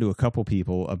was talking to a couple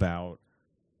people about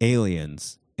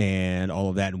aliens and all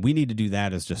of that. And we need to do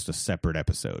that as just a separate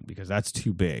episode because that's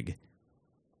too big.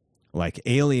 Like,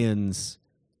 aliens,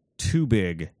 too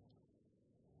big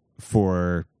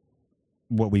for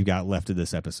what we've got left of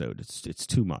this episode. It's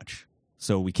too much.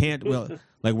 So we can't, we're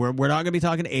not going to be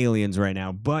talking aliens right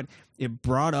now, but it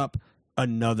brought up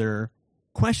another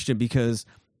question because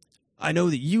I know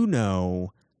that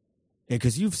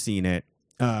because you've seen it,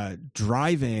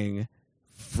 driving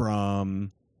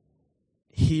from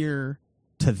here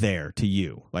to there to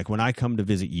you. Like when I come to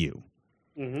visit you,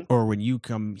 mm-hmm. or when you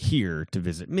come here to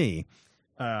visit me,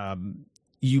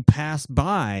 you pass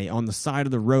by on the side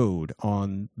of the road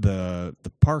on the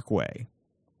parkway.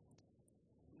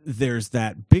 There's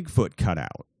that Bigfoot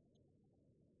cutout.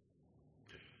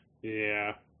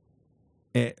 Yeah.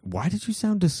 Why did you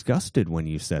sound disgusted when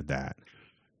you said that?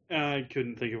 I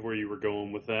couldn't think of where you were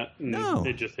going with that. No.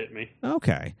 It just hit me.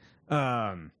 Okay.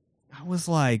 I was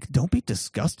like, don't be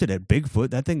disgusted at Bigfoot.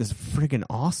 That thing is freaking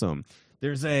awesome.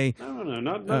 There's a no,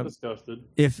 not disgusted.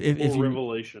 If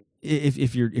revelation.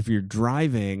 If you're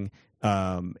driving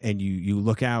and you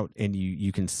look out and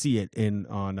you can see it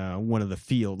on one of the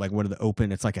field, like one of the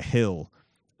open, it's like a hill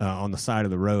on the side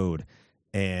of the road,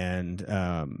 and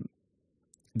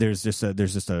there's just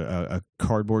a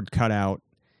cardboard cutout,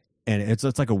 and it's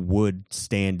like a wood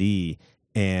standee,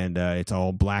 and it's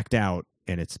all blacked out,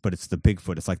 but it's the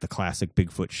Bigfoot. It's like the classic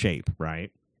Bigfoot shape,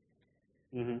 right?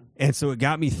 Mm-hmm. And so it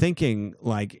got me thinking,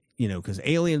 like, because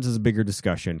aliens is a bigger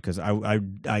discussion. Because I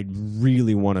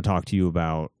really want to talk to you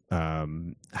about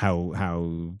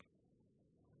how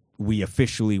we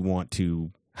officially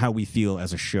how we feel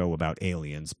as a show about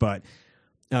aliens. But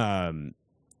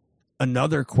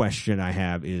another question I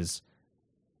have is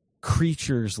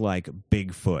creatures like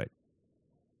Bigfoot,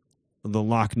 the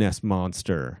Loch Ness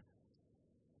Monster.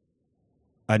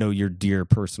 I know your dear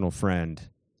personal friend,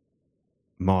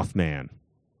 Mothman.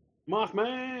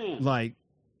 Like,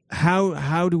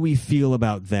 how do we feel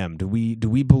about them? Do we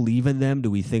believe in them? Do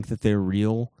we think that they're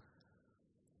real?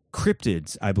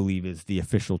 Cryptids, I believe, is the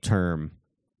official term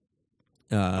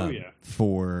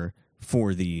for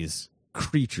these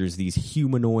creatures, these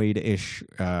humanoid-ish,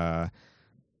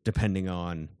 depending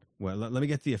on... Well, let me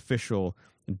get the official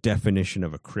definition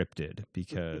of a cryptid,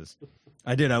 because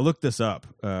I looked this up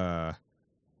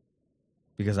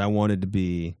because I wanted to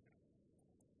be...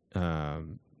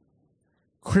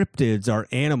 cryptids are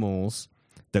animals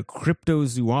that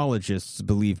cryptozoologists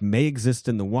believe may exist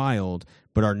in the wild,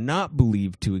 but are not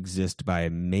believed to exist by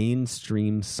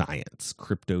mainstream science.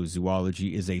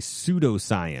 Cryptozoology is a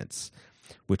pseudoscience,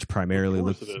 which primarily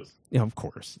looks... Yeah, of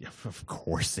course. Yeah, of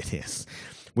course it is.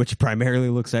 Which primarily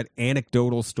looks at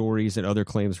anecdotal stories and other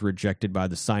claims rejected by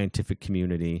the scientific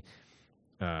community.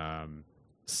 And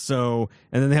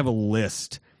then they have a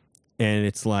list, and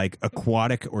it's like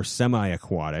aquatic or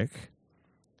semi-aquatic,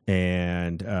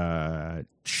 and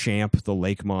Champ the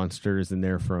lake monsters, and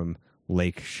they're from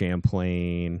Lake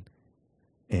Champlain,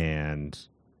 and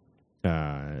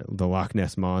the Loch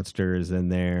Ness monsters in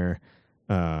there.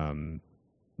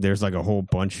 There's like a whole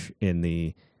bunch in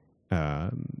the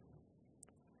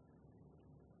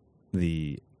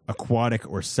aquatic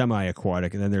or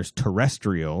semi-aquatic, and then there's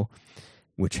terrestrial,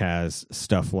 which has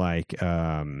stuff like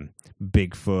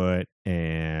Bigfoot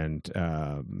and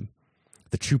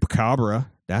the Chupacabra.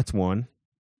 That's one.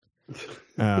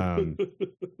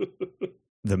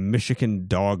 The Michigan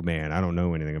Dogman. I don't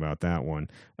know anything about that one.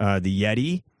 The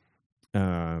Yeti,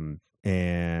 and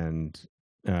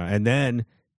then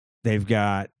they've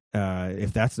got,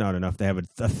 if that's not enough, they have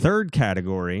a third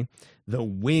category: the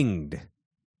winged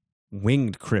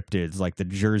cryptids, like the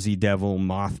Jersey Devil,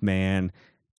 Mothman,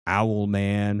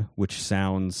 Owlman, which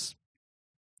sounds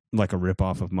like a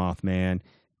ripoff of Mothman,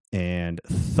 and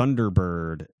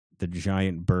Thunderbird, the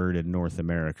giant bird in North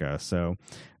America. So,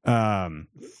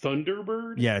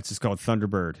 Thunderbird? Yeah, it's just called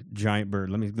Thunderbird, giant bird.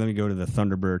 Let me go to the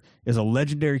Thunderbird. Is a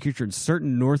legendary creature in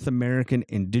certain North American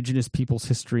indigenous peoples'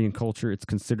 history and culture. It's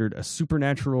considered a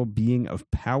supernatural being of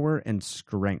power and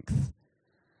strength.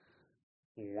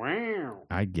 Wow.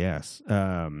 I guess.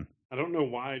 I don't know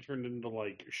why I turned into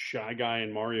like Shy Guy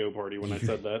in Mario Party when I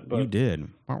said that, but you did.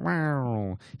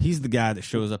 Wow. He's the guy that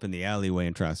shows up in the alleyway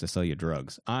and tries to sell you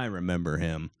drugs. I remember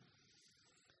him.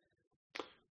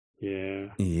 Yeah.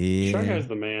 Shy Guy's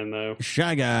the man, though.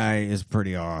 Shy Guy is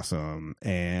pretty awesome.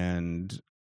 And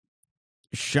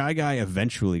Shy Guy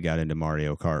eventually got into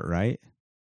Mario Kart, right?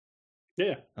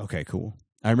 Yeah. Okay, cool.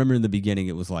 I remember in the beginning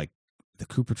it was like the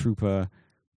Koopa Troopa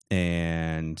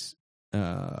and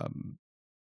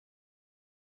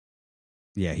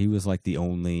yeah, he was like the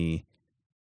only...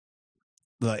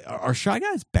 Like, are Shy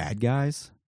Guys bad guys?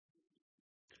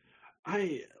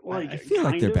 I feel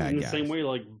like they're bad in the guys. same way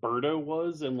like Birdo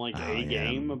was in like a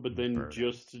game, but then Birdo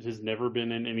just has never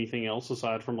been in anything else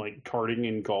aside from like karting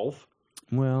and golf.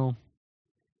 Well,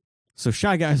 so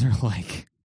Shy Guys are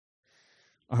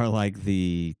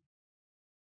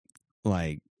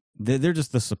they're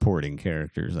just the supporting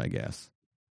characters, I guess.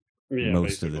 Yeah,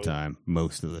 most of the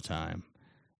time.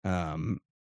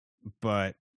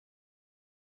 But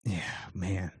yeah,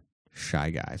 man. Shy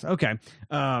Guys. Okay.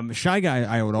 Shy Guy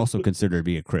I would also consider to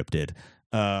be a cryptid.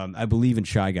 I believe in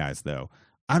Shy Guys though.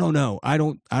 I don't know. I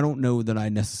don't know that I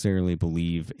necessarily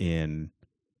believe in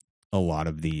a lot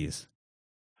of these.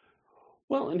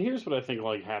 Well, and here's what I think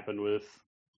like happened with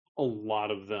a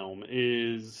lot of them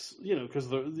is, because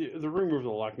the rumor of the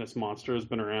Loch Ness Monster has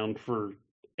been around for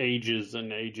ages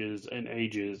and ages and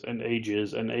ages and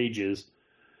ages and ages.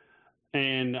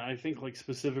 And I think, like,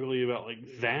 specifically about,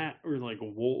 like, that or, like,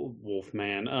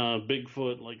 Wolfman,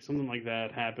 Bigfoot, like, something like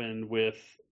that happened with,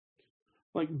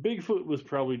 like, Bigfoot was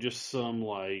probably just some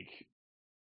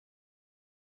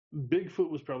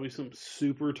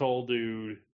super tall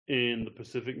dude in the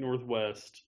Pacific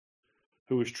Northwest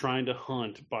who was trying to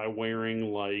hunt by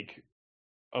wearing, like,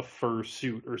 a fur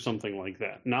suit or something like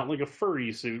that. Not like a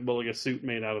furry suit, but, like, a suit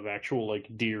made out of actual,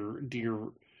 like, deer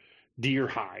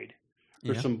hide.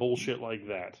 Or some bullshit like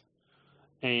that.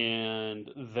 And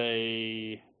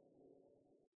they,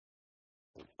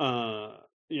 a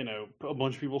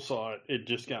bunch of people saw it. It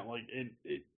just got like,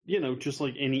 just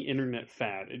like any internet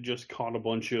fad. It just caught a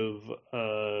bunch of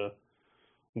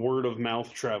word of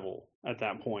mouth travel at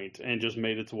that point and just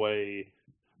made its way.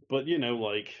 But,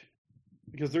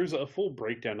 because there's a full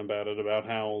breakdown about it, about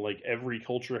how, like, every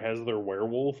culture has their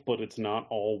werewolf, but it's not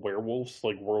all werewolves,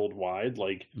 like, worldwide.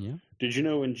 Like, Did you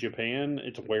know in Japan,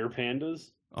 it's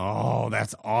werepandas? Oh,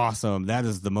 that's awesome. That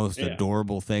is the most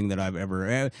adorable thing that I've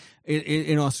ever...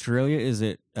 In Australia, is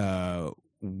it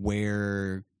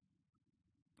were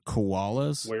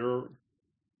koalas?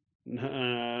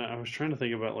 I was trying to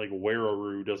think about, like,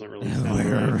 weraroo doesn't really sound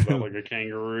right. About, like, a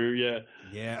kangaroo, yeah.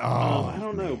 Yeah, I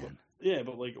don't know, but... Yeah,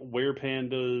 but like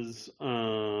werepandas,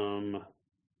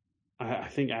 I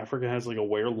think Africa has like a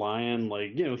were-lion,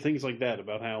 like, things like that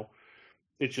about how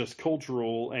it's just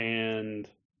cultural and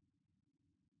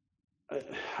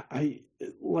I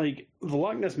like the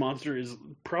Loch Ness Monster is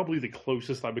probably the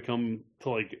closest I become to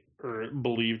like or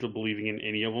believing in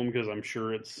any of them, because I'm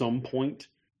sure at some point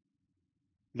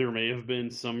there may have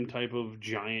been some type of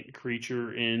giant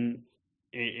creature in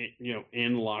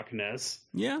Loch Ness.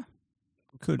 Yeah.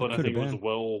 But I think it was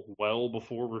well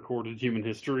before recorded human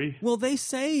history. Well, they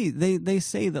say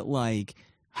that, like,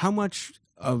 how much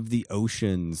of the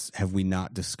oceans have we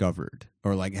not discovered,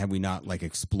 or like have we not like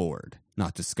explored?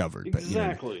 Not discovered,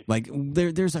 exactly. But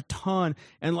there's a ton,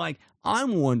 and like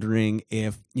I'm wondering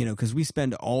if because we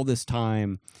spend all this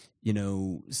time,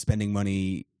 spending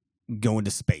money going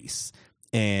to space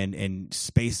and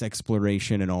space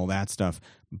exploration and all that stuff,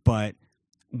 but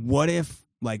what if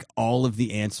like all of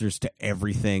the answers to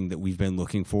everything that we've been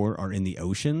looking for are in the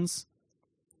oceans,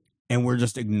 and we're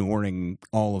just ignoring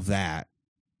all of that?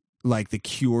 Like the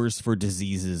cures for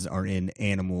diseases are in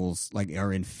animals, like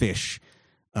are in fish,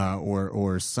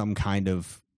 or some kind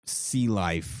of sea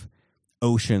life,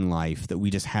 ocean life that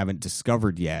we just haven't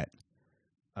discovered yet.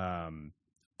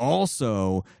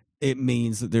 Also, it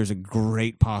means that there's a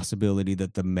great possibility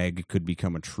that the Meg could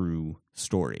become a true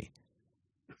story,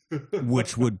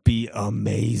 which would be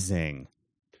amazing.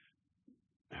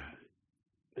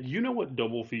 You know what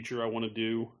double feature I want to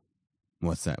do?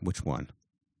 What's that? Which one?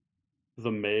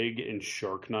 The Meg and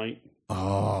Shark Night.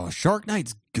 Oh, Shark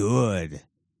Night's good.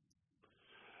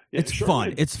 Yeah, it's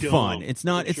fun. It's dumb. Fun. It's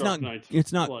not like,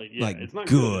 it's not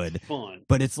good. It's fun.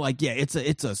 But it's like, yeah,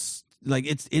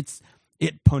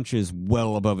 it punches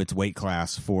well above its weight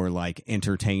class for like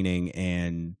entertaining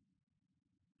and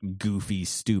goofy,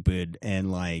 stupid, and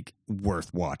like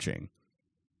worth watching.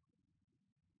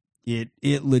 It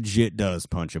legit does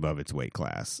punch above its weight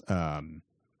class.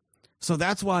 So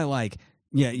that's why, like,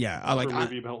 yeah. I like a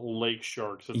movie about lake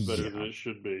sharks is better than it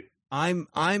should be.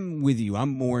 I'm with you. I'm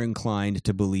more inclined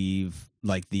to believe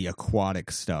like the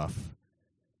aquatic stuff,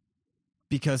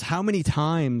 because how many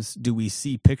times do we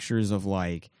see pictures of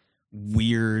like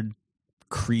weird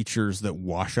creatures that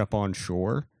wash up on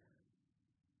shore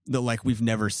that like we've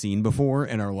never seen before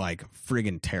and are like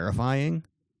friggin' terrifying?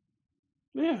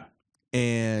 Yeah.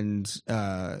 And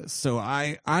so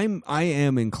I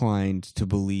am inclined to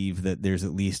believe that there's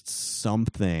at least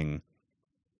something,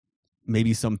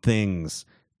 maybe some things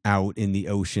out in the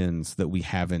oceans that we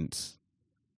haven't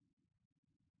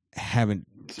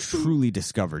truly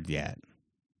discovered yet.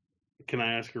 Can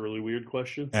I ask a really weird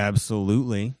question?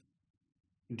 Absolutely.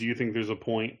 Do you think there's a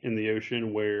point in the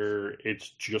ocean where it's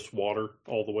just water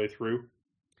all the way through?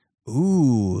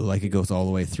 Ooh, like it goes all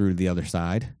the way through to the other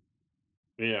side?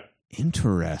 Yeah.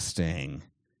 Interesting.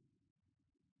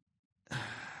 Are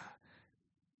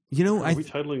we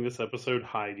titling this episode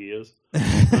 "High Ideas"?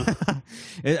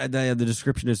 The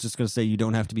description is just going to say you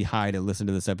don't have to be high to listen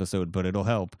to this episode, but it'll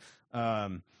help.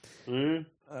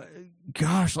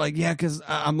 Gosh, like, yeah, because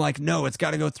I'm like, no, it's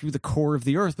got to go through the core of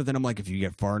the earth. But then I'm like, if you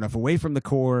get far enough away from the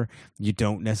core, you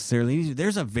don't necessarily need to.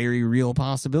 There's a very real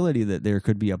possibility that there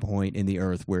could be a point in the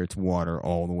earth where it's water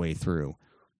all the way through.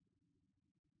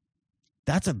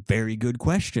 That's a very good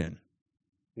question.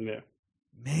 Yeah.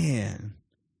 Man.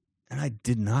 And I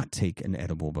did not take an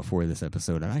edible before this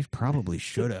episode, and I probably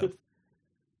should have.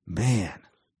 Man.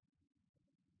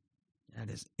 That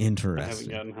is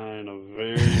interesting. I haven't gotten high in a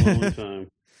very long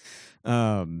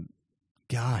time.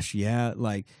 Gosh, yeah,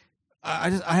 like I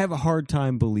have a hard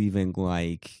time believing,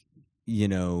 like,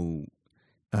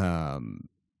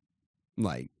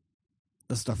 like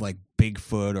the stuff like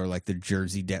Bigfoot or like the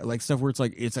Jersey Devil, like stuff where it's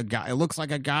like it's a guy. It looks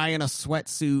like a guy in a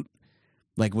sweatsuit,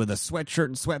 like with a sweatshirt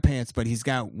and sweatpants, but he's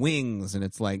got wings, and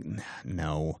it's like,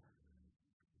 no.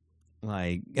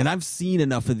 Like, and I've seen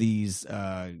enough of these.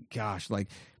 Gosh, like.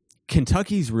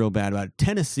 Kentucky's real bad about it.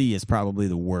 Tennessee is probably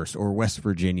the worst, or West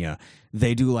Virginia.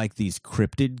 They do like these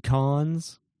cryptid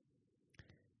cons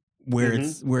where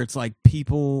it's like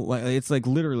people, like it's like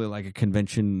literally like a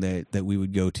convention that we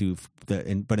would go to,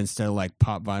 but instead of like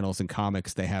pop vinyls and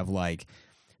comics, they have like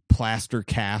plaster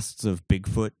casts of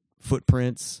Bigfoot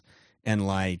footprints and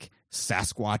like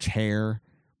Sasquatch hair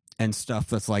and stuff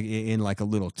that's like in like a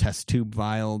little test tube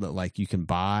vial that like you can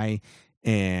buy,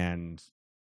 and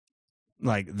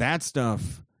like that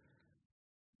stuff,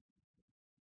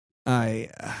 I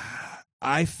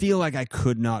feel like I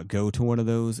could not go to one of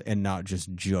those and not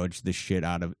just judge the shit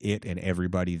out of it and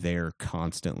everybody there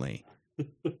constantly.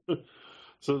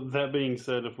 So that being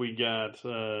said, if we got,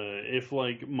 if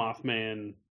like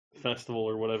Mothman Festival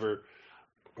or whatever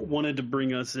wanted to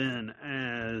bring us in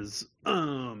as,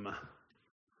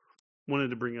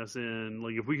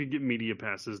 like if we could get media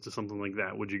passes to something like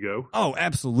that, would you go? Oh,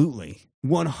 absolutely.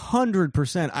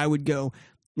 100% I would go.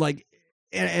 Like,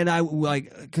 and I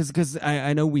like because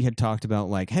I know we had talked about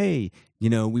like, hey, you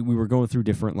know, we were going through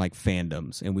different like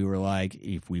fandoms, and we were like,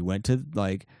 if we went to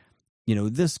like, you know,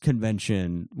 this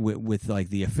convention with like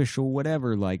the official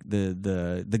whatever, like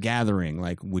the gathering,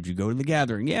 like, would you go to the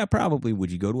gathering? Yeah, probably.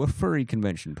 Would you go to a furry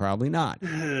convention? Probably not.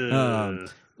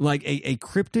 Like a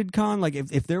cryptid con, like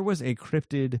if there was a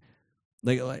cryptid,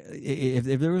 like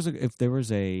if there was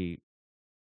a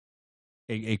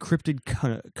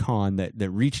cryptid con that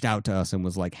reached out to us and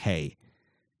was like, hey,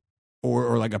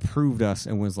 or like approved us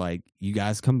and was like, you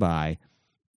guys come by.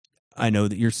 I know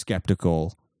that you're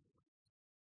skeptical,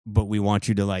 but we want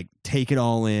you to like take it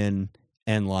all in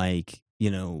and like,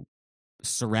 you know,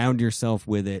 surround yourself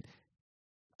with it.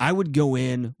 I would go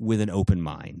in with an open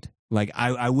mind. Like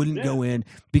I wouldn't go in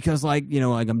because like, you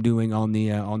know, like I'm doing on the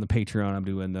Patreon, I'm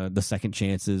doing the second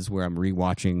chances where I'm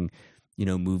rewatching, you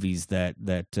know, movies that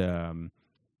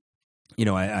you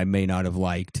know, I may not have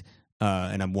liked,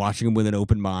 and I'm watching them with an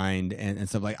open mind and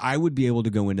stuff. Like I would be able to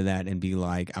go into that and be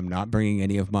like, I'm not bringing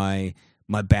any of my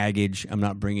baggage. I'm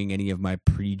not bringing any of my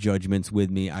prejudgments with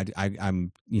me.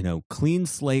 I'm, you know, clean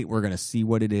slate. We're going to see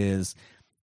what it is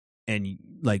and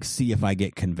like, see if I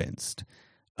get convinced.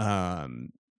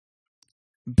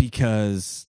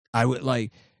 Because I would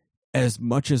like, as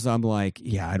much as I'm like,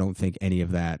 yeah, I don't think any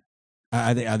of that.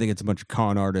 I think it's a bunch of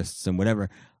con artists and whatever.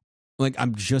 Like,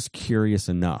 I'm just curious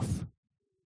enough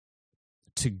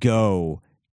to go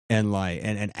and like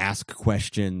and ask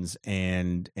questions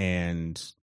and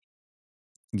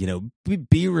you know,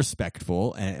 be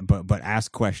respectful and but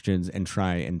ask questions and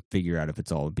try and figure out if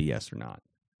it's all BS or not.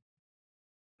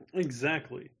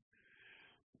 Exactly.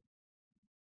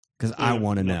 Because I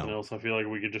want to know. Nothing else. I feel like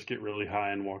we could just get really high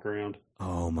and walk around.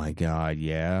 Oh my God,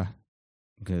 yeah.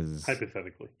 Because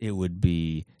hypothetically, it would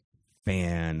be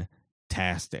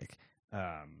fantastic.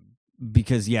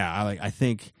 Because yeah, I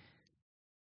think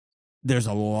there's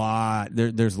a lot.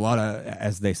 There's a lot of,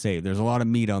 as they say, there's a lot of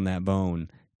meat on that bone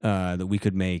that we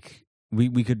could make.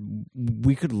 We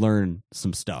could learn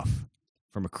some stuff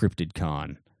from a cryptid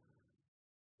con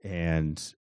and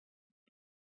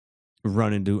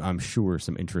run into, I'm sure,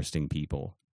 some interesting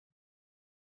people.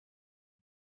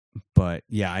 But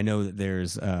yeah, I know that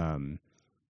there's a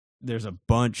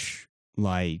bunch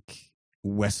like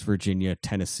West Virginia,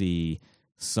 Tennessee,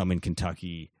 some in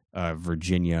Kentucky,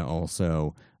 Virginia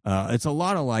also. It's a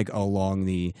lot of like along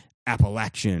the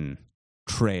Appalachian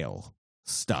Trail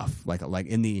stuff, like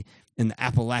in the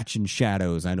Appalachian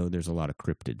shadows. I know there's a lot of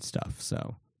cryptid stuff,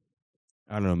 so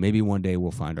I don't know. Maybe one day we'll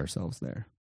find ourselves there.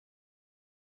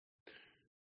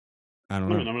 I don't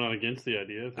know. I'm not against the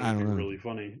idea. I think it's really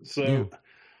funny. So, yeah.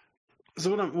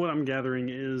 So what I'm gathering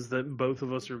is that both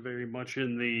of us are very much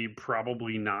in the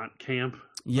probably not camp.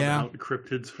 Yeah, about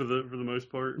cryptids for the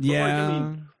most part. But yeah, like, I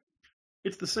mean,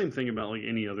 it's the same thing about like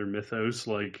any other mythos.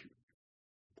 Like,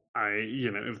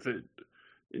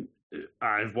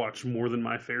 I've watched more than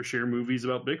my fair share movies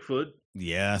about Bigfoot.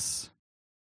 Yes.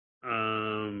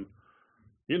 You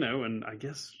know, and I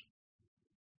guess.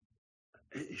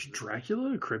 Is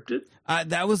Dracula a cryptid?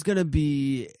 That was gonna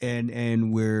be,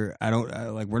 and we're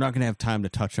we're not gonna have time to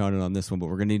touch on it on this one, but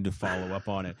we're gonna need to follow up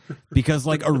on it because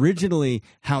like originally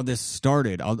how this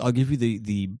started, I'll give you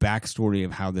the backstory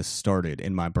of how this started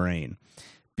in my brain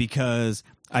because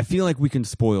I feel like we can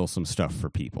spoil some stuff for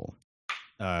people.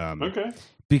 Okay.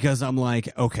 Because I'm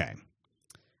like, okay,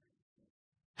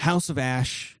 House of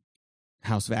Ashes,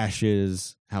 House of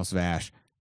Ash,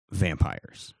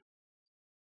 vampires.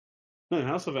 No,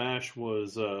 House of Ash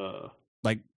was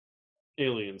like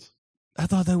aliens. I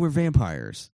thought they were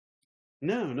vampires.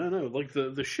 No. Like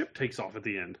the ship takes off at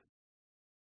the end.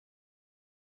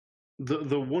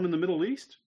 The one in the Middle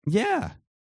East? Yeah.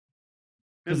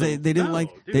 Because they didn't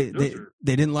they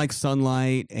didn't like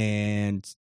sunlight and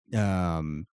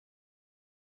No,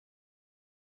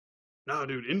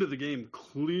 dude, End of the Game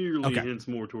clearly hints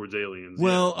more towards aliens.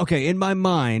 Well, yeah. Okay, in my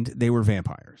mind they were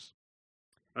vampires.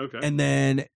 Okay. And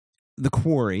then The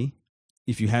Quarry,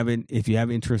 if you have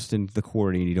interest in The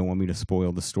Quarry and you don't want me to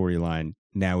spoil the storyline,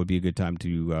 now would be a good time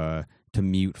to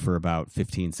mute for about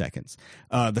 15 seconds.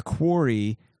 The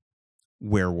Quarry,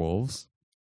 werewolves.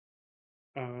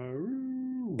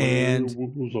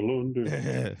 Werewolves of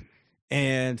London.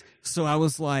 And so I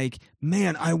was like,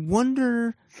 man, I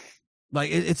wonder. Like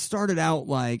it started out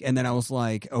like, and then I was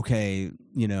like, okay,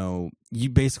 you know, you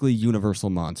basically universal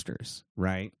monsters,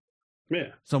 right? Yeah.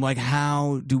 So I'm like,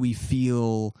 how do we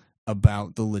feel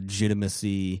about the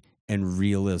legitimacy and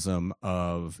realism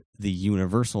of the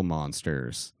universal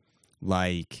monsters?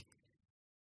 Like,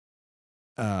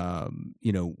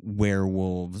 you know,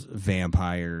 werewolves,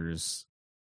 vampires,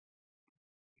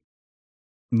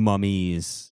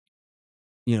 mummies,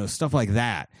 stuff like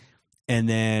that. And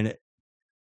then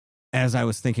as I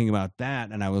was thinking about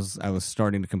that, and I was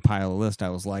starting to compile a list, I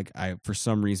was like, for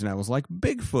some reason I was like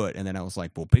Bigfoot, and then I was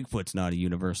like, well, Bigfoot's not a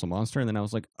universal monster, and then I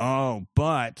was like, oh,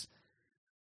 but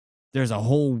there's a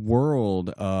whole world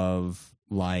of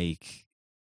like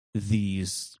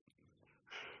these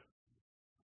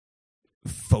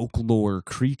folklore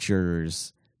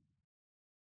creatures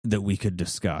that we could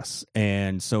discuss,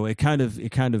 and so it kind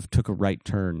of took a right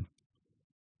turn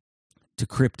to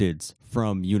cryptids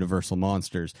from universal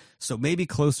monsters. So maybe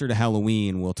closer to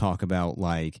Halloween, we'll talk about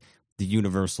like the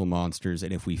universal monsters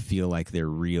and if we feel like they're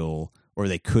real or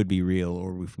they could be real,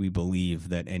 or if we believe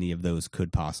that any of those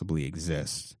could possibly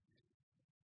exist.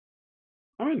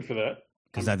 I'm in for that.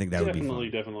 Because I think that would be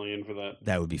fun. Definitely in for that.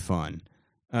 That would be fun.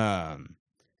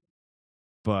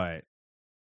 But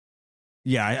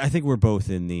yeah, I think we're both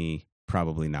in the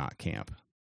probably not camp.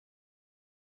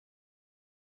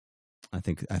 I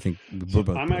think we're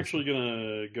both. I'm actually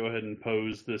gonna go ahead and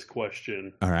pose this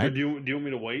question. All right. Or do you want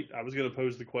me to wait? I was gonna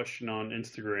pose the question on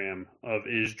Instagram of,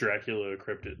 is Dracula a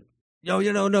cryptid? No,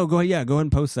 go ahead. Yeah, go ahead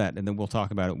and post that, and then we'll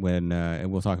talk about it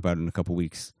and we'll talk about it in a couple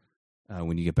weeks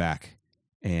when you get back,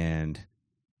 and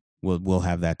we'll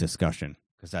have that discussion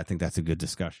because I think that's a good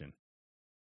discussion.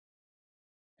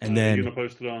 And then you're gonna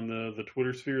post it on the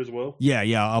Twitter sphere as well. Yeah,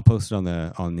 I'll post it on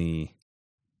the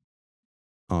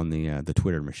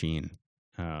Twitter machine.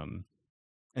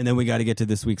 And then we got to get to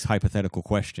this week's hypothetical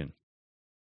question.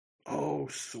 Oh,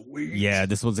 sweet! Yeah,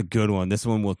 this one's a good one. This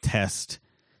one will test.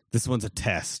 This one's a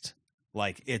test.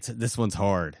 Like this one's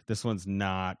hard. This one's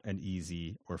not an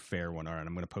easy or fair one. All right,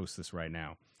 I'm going to post this right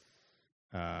now.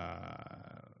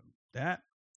 That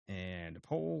and a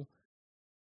poll.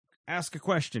 Ask a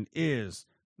question: is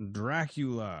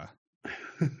Dracula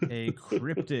a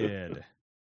cryptid?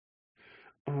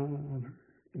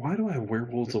 Why do I have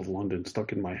Werewolves of London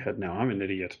stuck in my head now? I'm an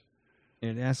idiot.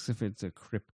 It asks if it's a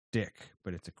cryptic,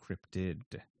 but it's a cryptid.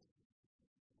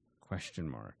 Question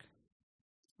mark.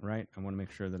 Right? I want to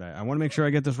make sure that I want to make sure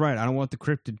I get this right. I don't want the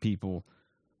cryptid people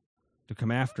to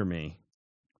come after me.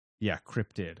 Yeah,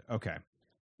 cryptid. Okay.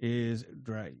 Is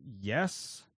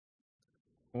yes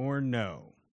or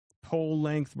no? Poll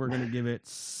length, we're going to give it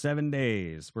 7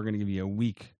 days. We're going to give you a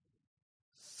week.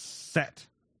 Set.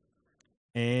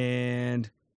 And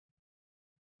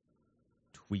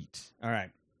tweet. All right.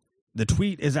 The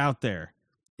tweet is out there.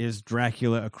 Is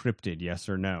Dracula a cryptid? Yes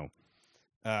or no?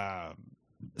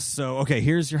 So, okay,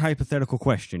 here's your hypothetical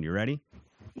question. You ready?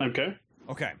 Okay.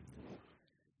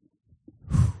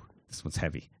 This one's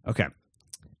heavy. Okay.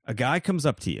 A guy comes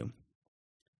up to you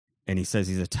and he says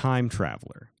he's a time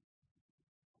traveler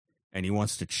and he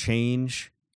wants to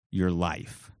change your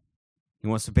life. He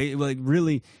wants to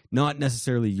really not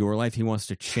necessarily your life. He wants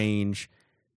to change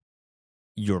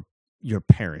your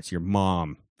parents, your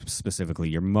mom specifically,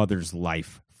 your mother's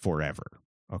life forever.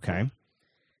 Okay.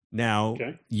 Now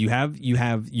you have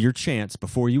your chance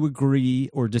before you agree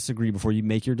or disagree, before you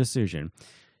make your decision.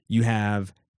 You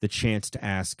have the chance to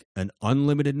ask an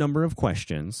unlimited number of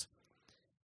questions,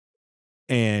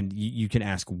 and you can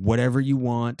ask whatever you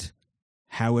want,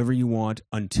 however you want,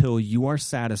 until you are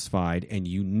satisfied and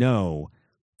you know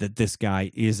that this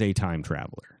guy is a time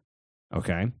traveler.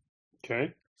 Okay?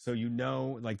 Okay. So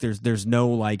like there's no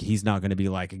like he's not going to be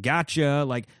like gotcha,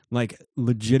 like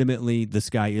legitimately this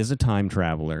guy is a time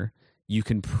traveler. You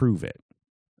can prove it.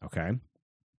 Okay?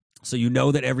 So you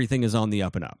know that everything is on the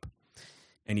up and up.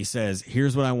 And he says,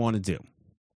 "Here's what I want to do."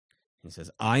 He says,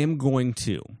 "I am going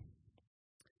to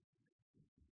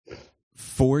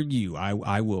for you,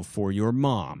 I will, for your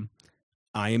mom,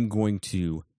 I am going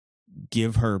to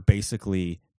give her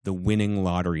basically the winning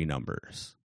lottery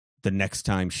numbers the next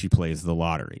time she plays the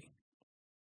lottery.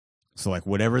 So like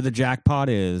whatever the jackpot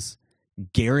is,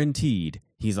 guaranteed,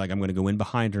 he's like, I'm going to go in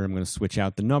behind her. I'm going to switch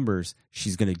out the numbers.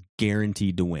 She's going to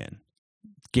guaranteed to win.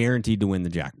 Guaranteed to win the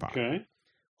jackpot. Okay.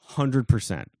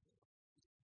 100%.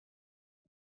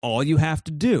 All you have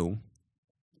to do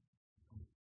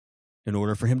in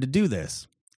order for him to do this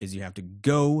is you have to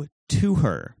go to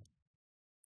her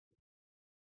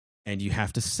and you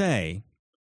have to say,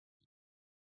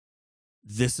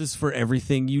 this is for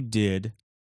everything you did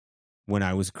when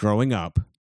I was growing up.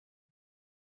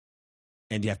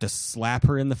 And you have to slap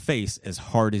her in the face as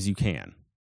hard as you can.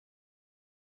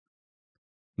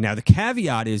 Now, the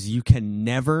caveat is you can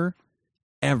never,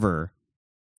 ever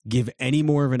give any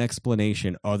more of an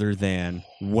explanation other than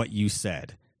what you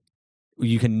said.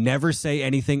 You can never say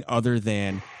anything other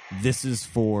than, this is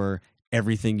for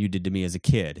everything you did to me as a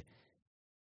kid.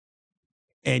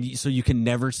 And so you can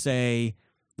never say,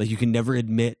 Like, you can never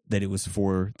admit that it was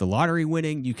for the lottery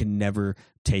winning. You can never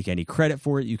take any credit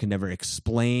for it. You can never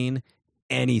explain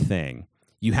anything.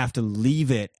 You have to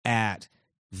leave it at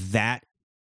that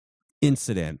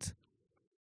incident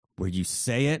where you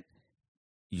say it,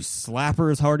 you slap her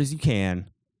as hard as you can,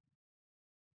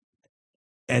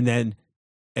 and then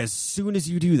as soon as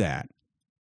you do that,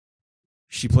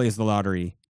 she plays the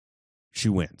lottery, she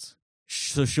wins.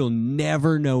 So she'll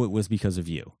never know it was because of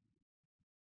you.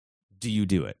 Do you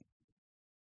do it?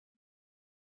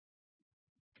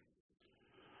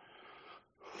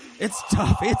 It's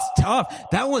tough. It's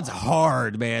tough. That one's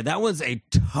hard, man. That one's a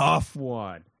tough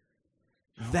one.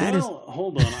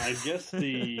 Hold on. I guess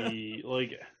the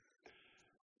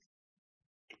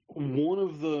one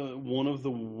of the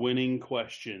winning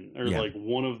question, or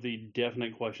one of the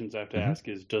definite questions I have to ask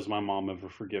is, does my mom ever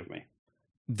forgive me?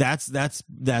 That's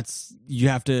you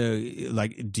have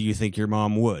to, do you think your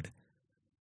mom would?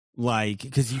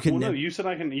 Because you can. Well, no, you said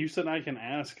I can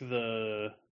ask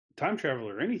the time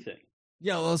traveler anything.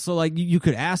 Yeah, well, so you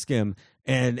could ask him,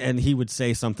 and he would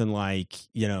say something like,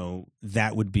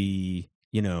 that would be,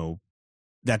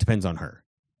 that depends on her.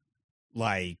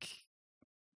 That's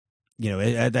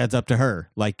up to her.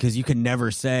 Because you can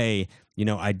never say,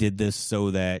 I did this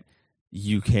so that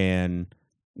you can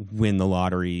win the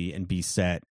lottery and be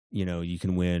set. You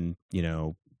can win.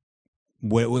 And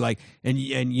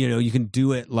you can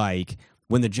do it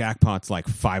when the jackpot's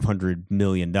 $500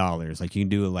 million. You can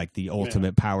do it the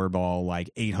ultimate Powerball,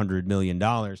 $800 million.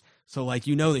 So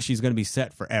that she's going to be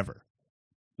set forever.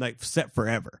 Set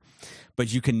forever.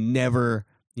 But you can never,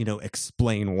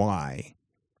 explain why.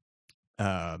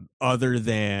 Other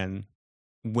than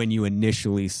when you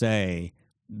initially say,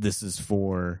 this is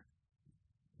for,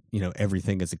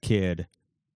 everything as a kid,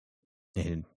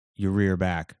 and you rear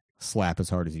back, slap as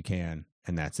hard as you can,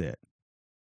 and that's it.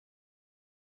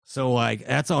 So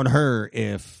that's on her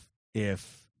if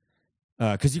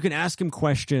because you can ask him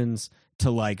questions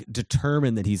to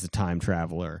determine that he's a time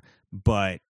traveler,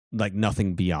 but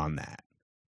nothing beyond that.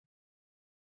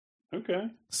 Okay.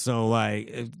 So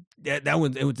that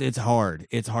one, it's hard.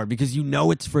 It's hard because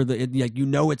it's for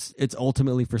it's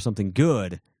ultimately for something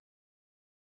good,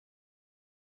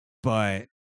 but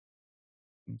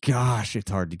gosh, it's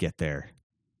hard to get there.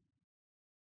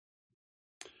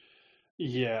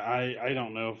 Yeah, I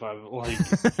don't know if I've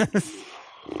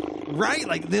right.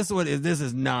 This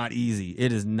is not easy.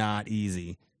 It is not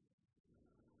easy.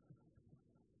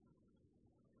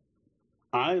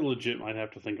 I legit might have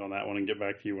to think on that one and get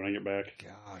back to you when I get back.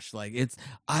 Gosh,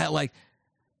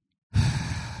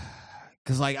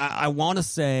 because I want to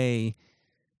say,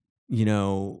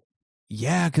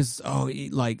 yeah, because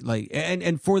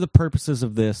and for the purposes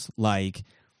of this, for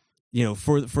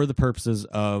the purposes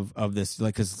of this,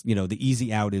 because the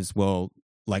easy out is, well,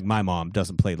 my mom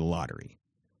doesn't play the lottery.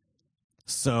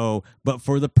 So, but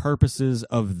for the purposes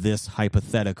of this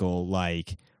hypothetical,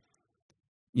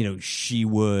 she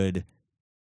would.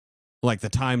 The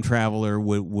time traveler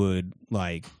would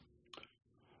Well,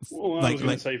 I was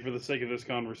going to say, for the sake of this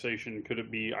conversation, could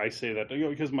it be I say that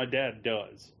because my dad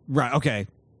does? Right. Okay.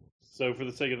 So for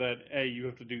the sake of that, you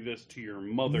have to do this to your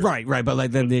mother. Right.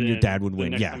 But then your dad would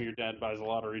win. Next time your dad buys a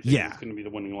lottery ticket, it's going to be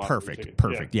the winning lottery ticket.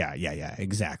 Perfect. Yeah.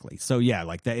 Exactly. So yeah,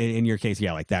 that in your case,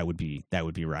 yeah, that would be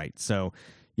right. So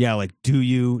yeah, do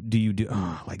you do?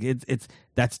 Oh, it's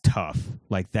that's tough.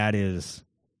 That is.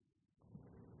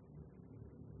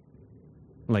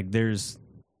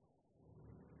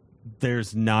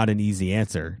 There's not an easy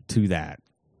answer to that.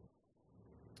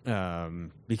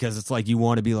 Because it's you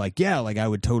want to be yeah, I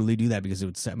would totally do that because it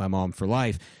would set my mom for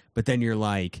life. But then you're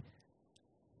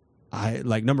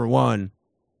number one,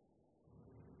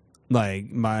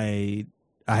 I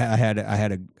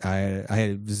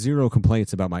had zero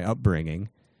complaints about my upbringing,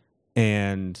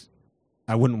 and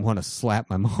I wouldn't want to slap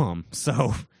my mom.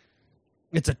 So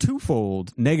it's a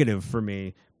twofold negative for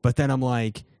me. But then I'm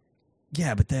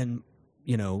yeah, but then,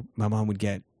 my mom would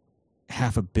get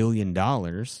 $500 million.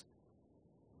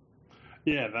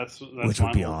 Yeah, that's which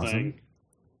would be awesome. Thing.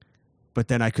 But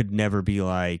then I could never be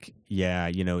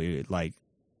yeah,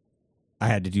 I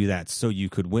had to do that so you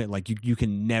could win. You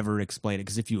can never explain it,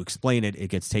 because if you explain it, it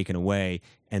gets taken away,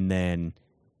 and then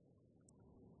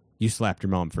you slapped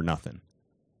your mom for nothing.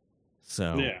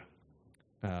 So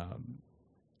yeah,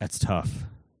 that's tough.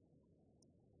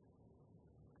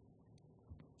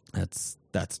 That's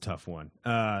a tough one.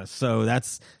 So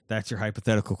that's your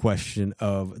hypothetical question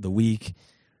of the week.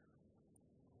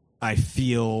 I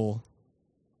feel,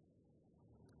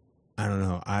 I don't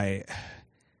know. I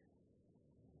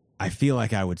feel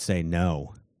like I would say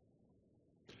no.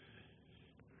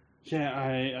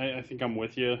 Yeah, I think I'm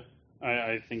with you.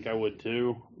 I think I would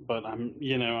too, but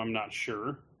I'm not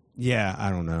sure. Yeah, I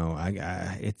don't know.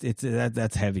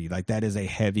 That's heavy. Like, that is a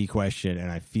heavy question,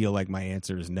 and I feel like my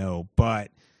answer is no,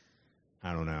 but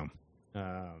I don't know.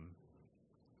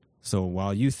 So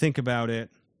while you think about it,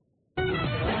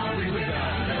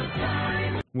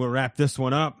 we'll wrap this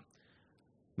one up.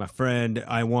 My friend,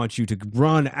 I want you to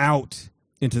run out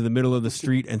into the middle of the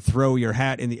street and throw your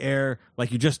hat in the air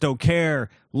like you just don't care,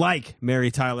 like Mary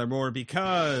Tyler Moore,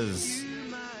 because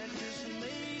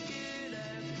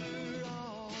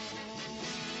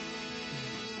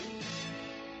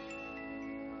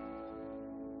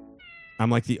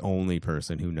I'm like the only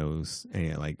person who knows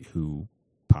like who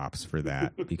pops for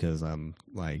that, because I'm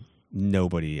like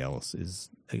nobody else is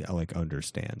like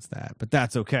understands that, but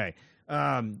that's okay.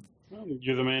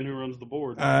 You're the man who runs the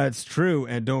board. It's true,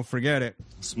 and don't forget it.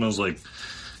 Smells like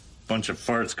a bunch of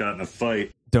farts got in a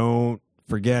fight. Don't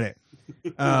forget it.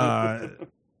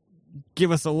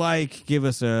 Give us a like, give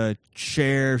us a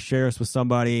share us with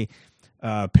somebody.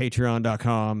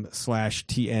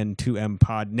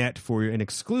 Patreon.com/TN2MPodNet for an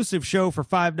exclusive show for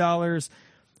 $5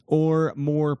 or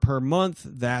more per month.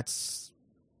 That's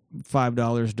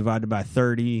 $5 divided by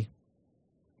 30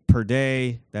 per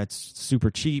day. That's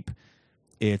super cheap.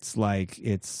 It's like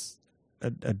it's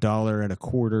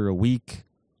 $1.25 a week,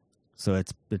 so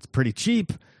it's pretty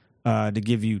cheap to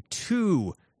give you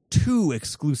two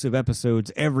exclusive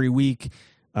episodes every week.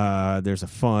 There's a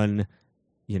fun,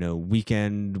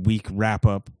 week wrap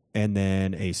up, and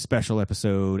then a special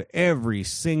episode every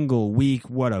single week.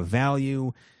 What a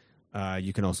value!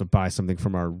 You can also buy something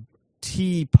from our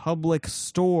TeePublic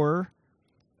store,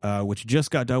 which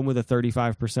just got done with a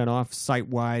 35% off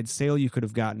site-wide sale. You could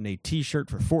have gotten a T-shirt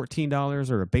for $14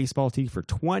 or a baseball tee for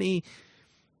 $20,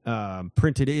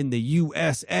 printed in the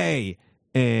USA.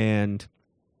 And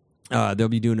they'll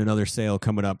be doing another sale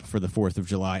coming up for the 4th of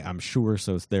July, I'm sure.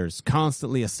 So there's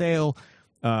constantly a sale.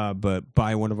 But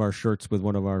buy one of our shirts with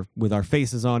our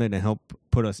faces on it and help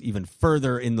put us even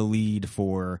further in the lead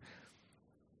for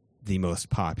the most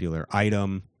popular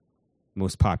item,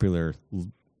 most popular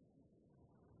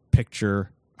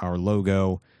picture, our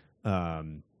logo.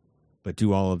 But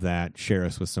do all of that. Share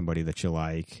us with somebody that you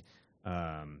like.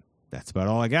 That's about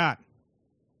all I got.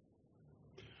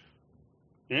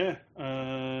 Yeah.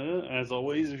 As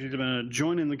always, if you're going to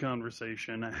join in the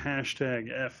conversation,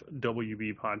 hashtag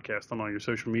FWB podcast on all your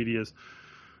social medias.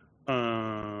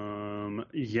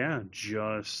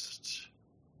 Just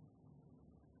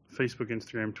Facebook,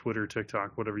 Instagram, Twitter,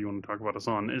 TikTok, whatever you want to talk about us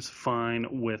on is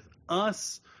fine with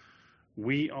us.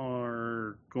 We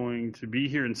are going to be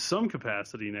here in some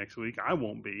capacity next week. I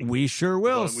won't be. We sure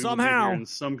will, somehow. Will be here in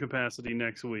some capacity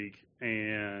next week.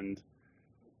 And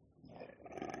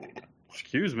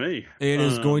excuse me. It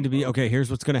is going to be, okay, here's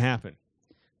what's going to happen.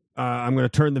 I'm going to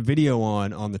turn the video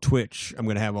on the Twitch. I'm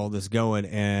going to have all this going,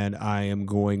 and I am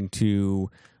going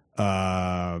to,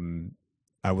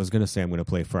 I was going to say I'm going to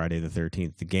play Friday the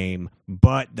 13th, the game,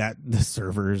 but that the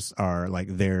servers are like,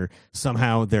 they're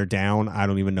down. I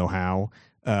don't even know how.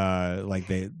 Like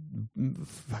they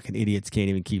fucking idiots can't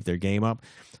even keep their game up.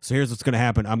 So here's what's going to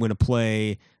happen. I'm going to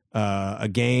play a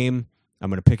game.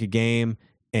 I'm going to pick a game,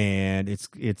 and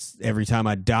it's every time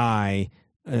I die,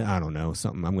 I don't know,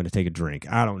 something. I'm going to take a drink.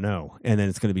 I don't know. And then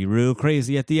it's going to be real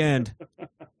crazy at the end.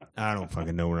 I don't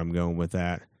fucking know where I'm going with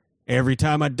that. Every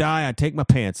time I die, I take my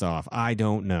pants off. I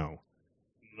don't know.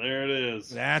 There it is.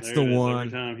 That's the one.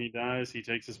 Every time he dies, he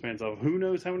takes his pants off. Who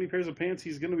knows how many pairs of pants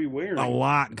he's going to be wearing? A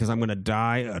lot, because I'm going to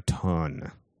die a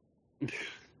ton.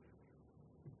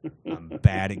 I'm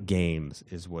bad at games,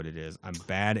 is what it is. I'm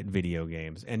bad at video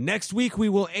games. And next week we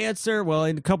will answer,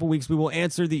 in a couple weeks, we will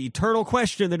answer the eternal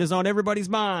question that is on everybody's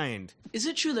mind. Is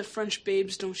it true that French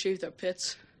babes don't shave their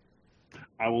pits?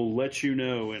 I will let you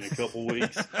know in a couple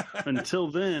weeks. Until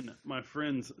then, my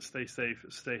friends, stay safe,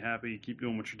 stay happy, keep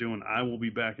doing what you're doing. I will be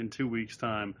back in 2 weeks'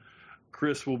 time.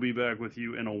 Chris will be back with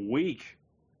you in a week.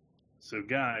 So,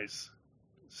 guys,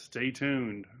 stay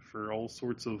tuned for all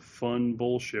sorts of fun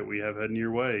bullshit we have heading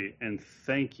your way. And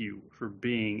thank you for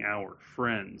being our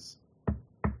friends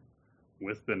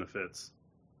with benefits.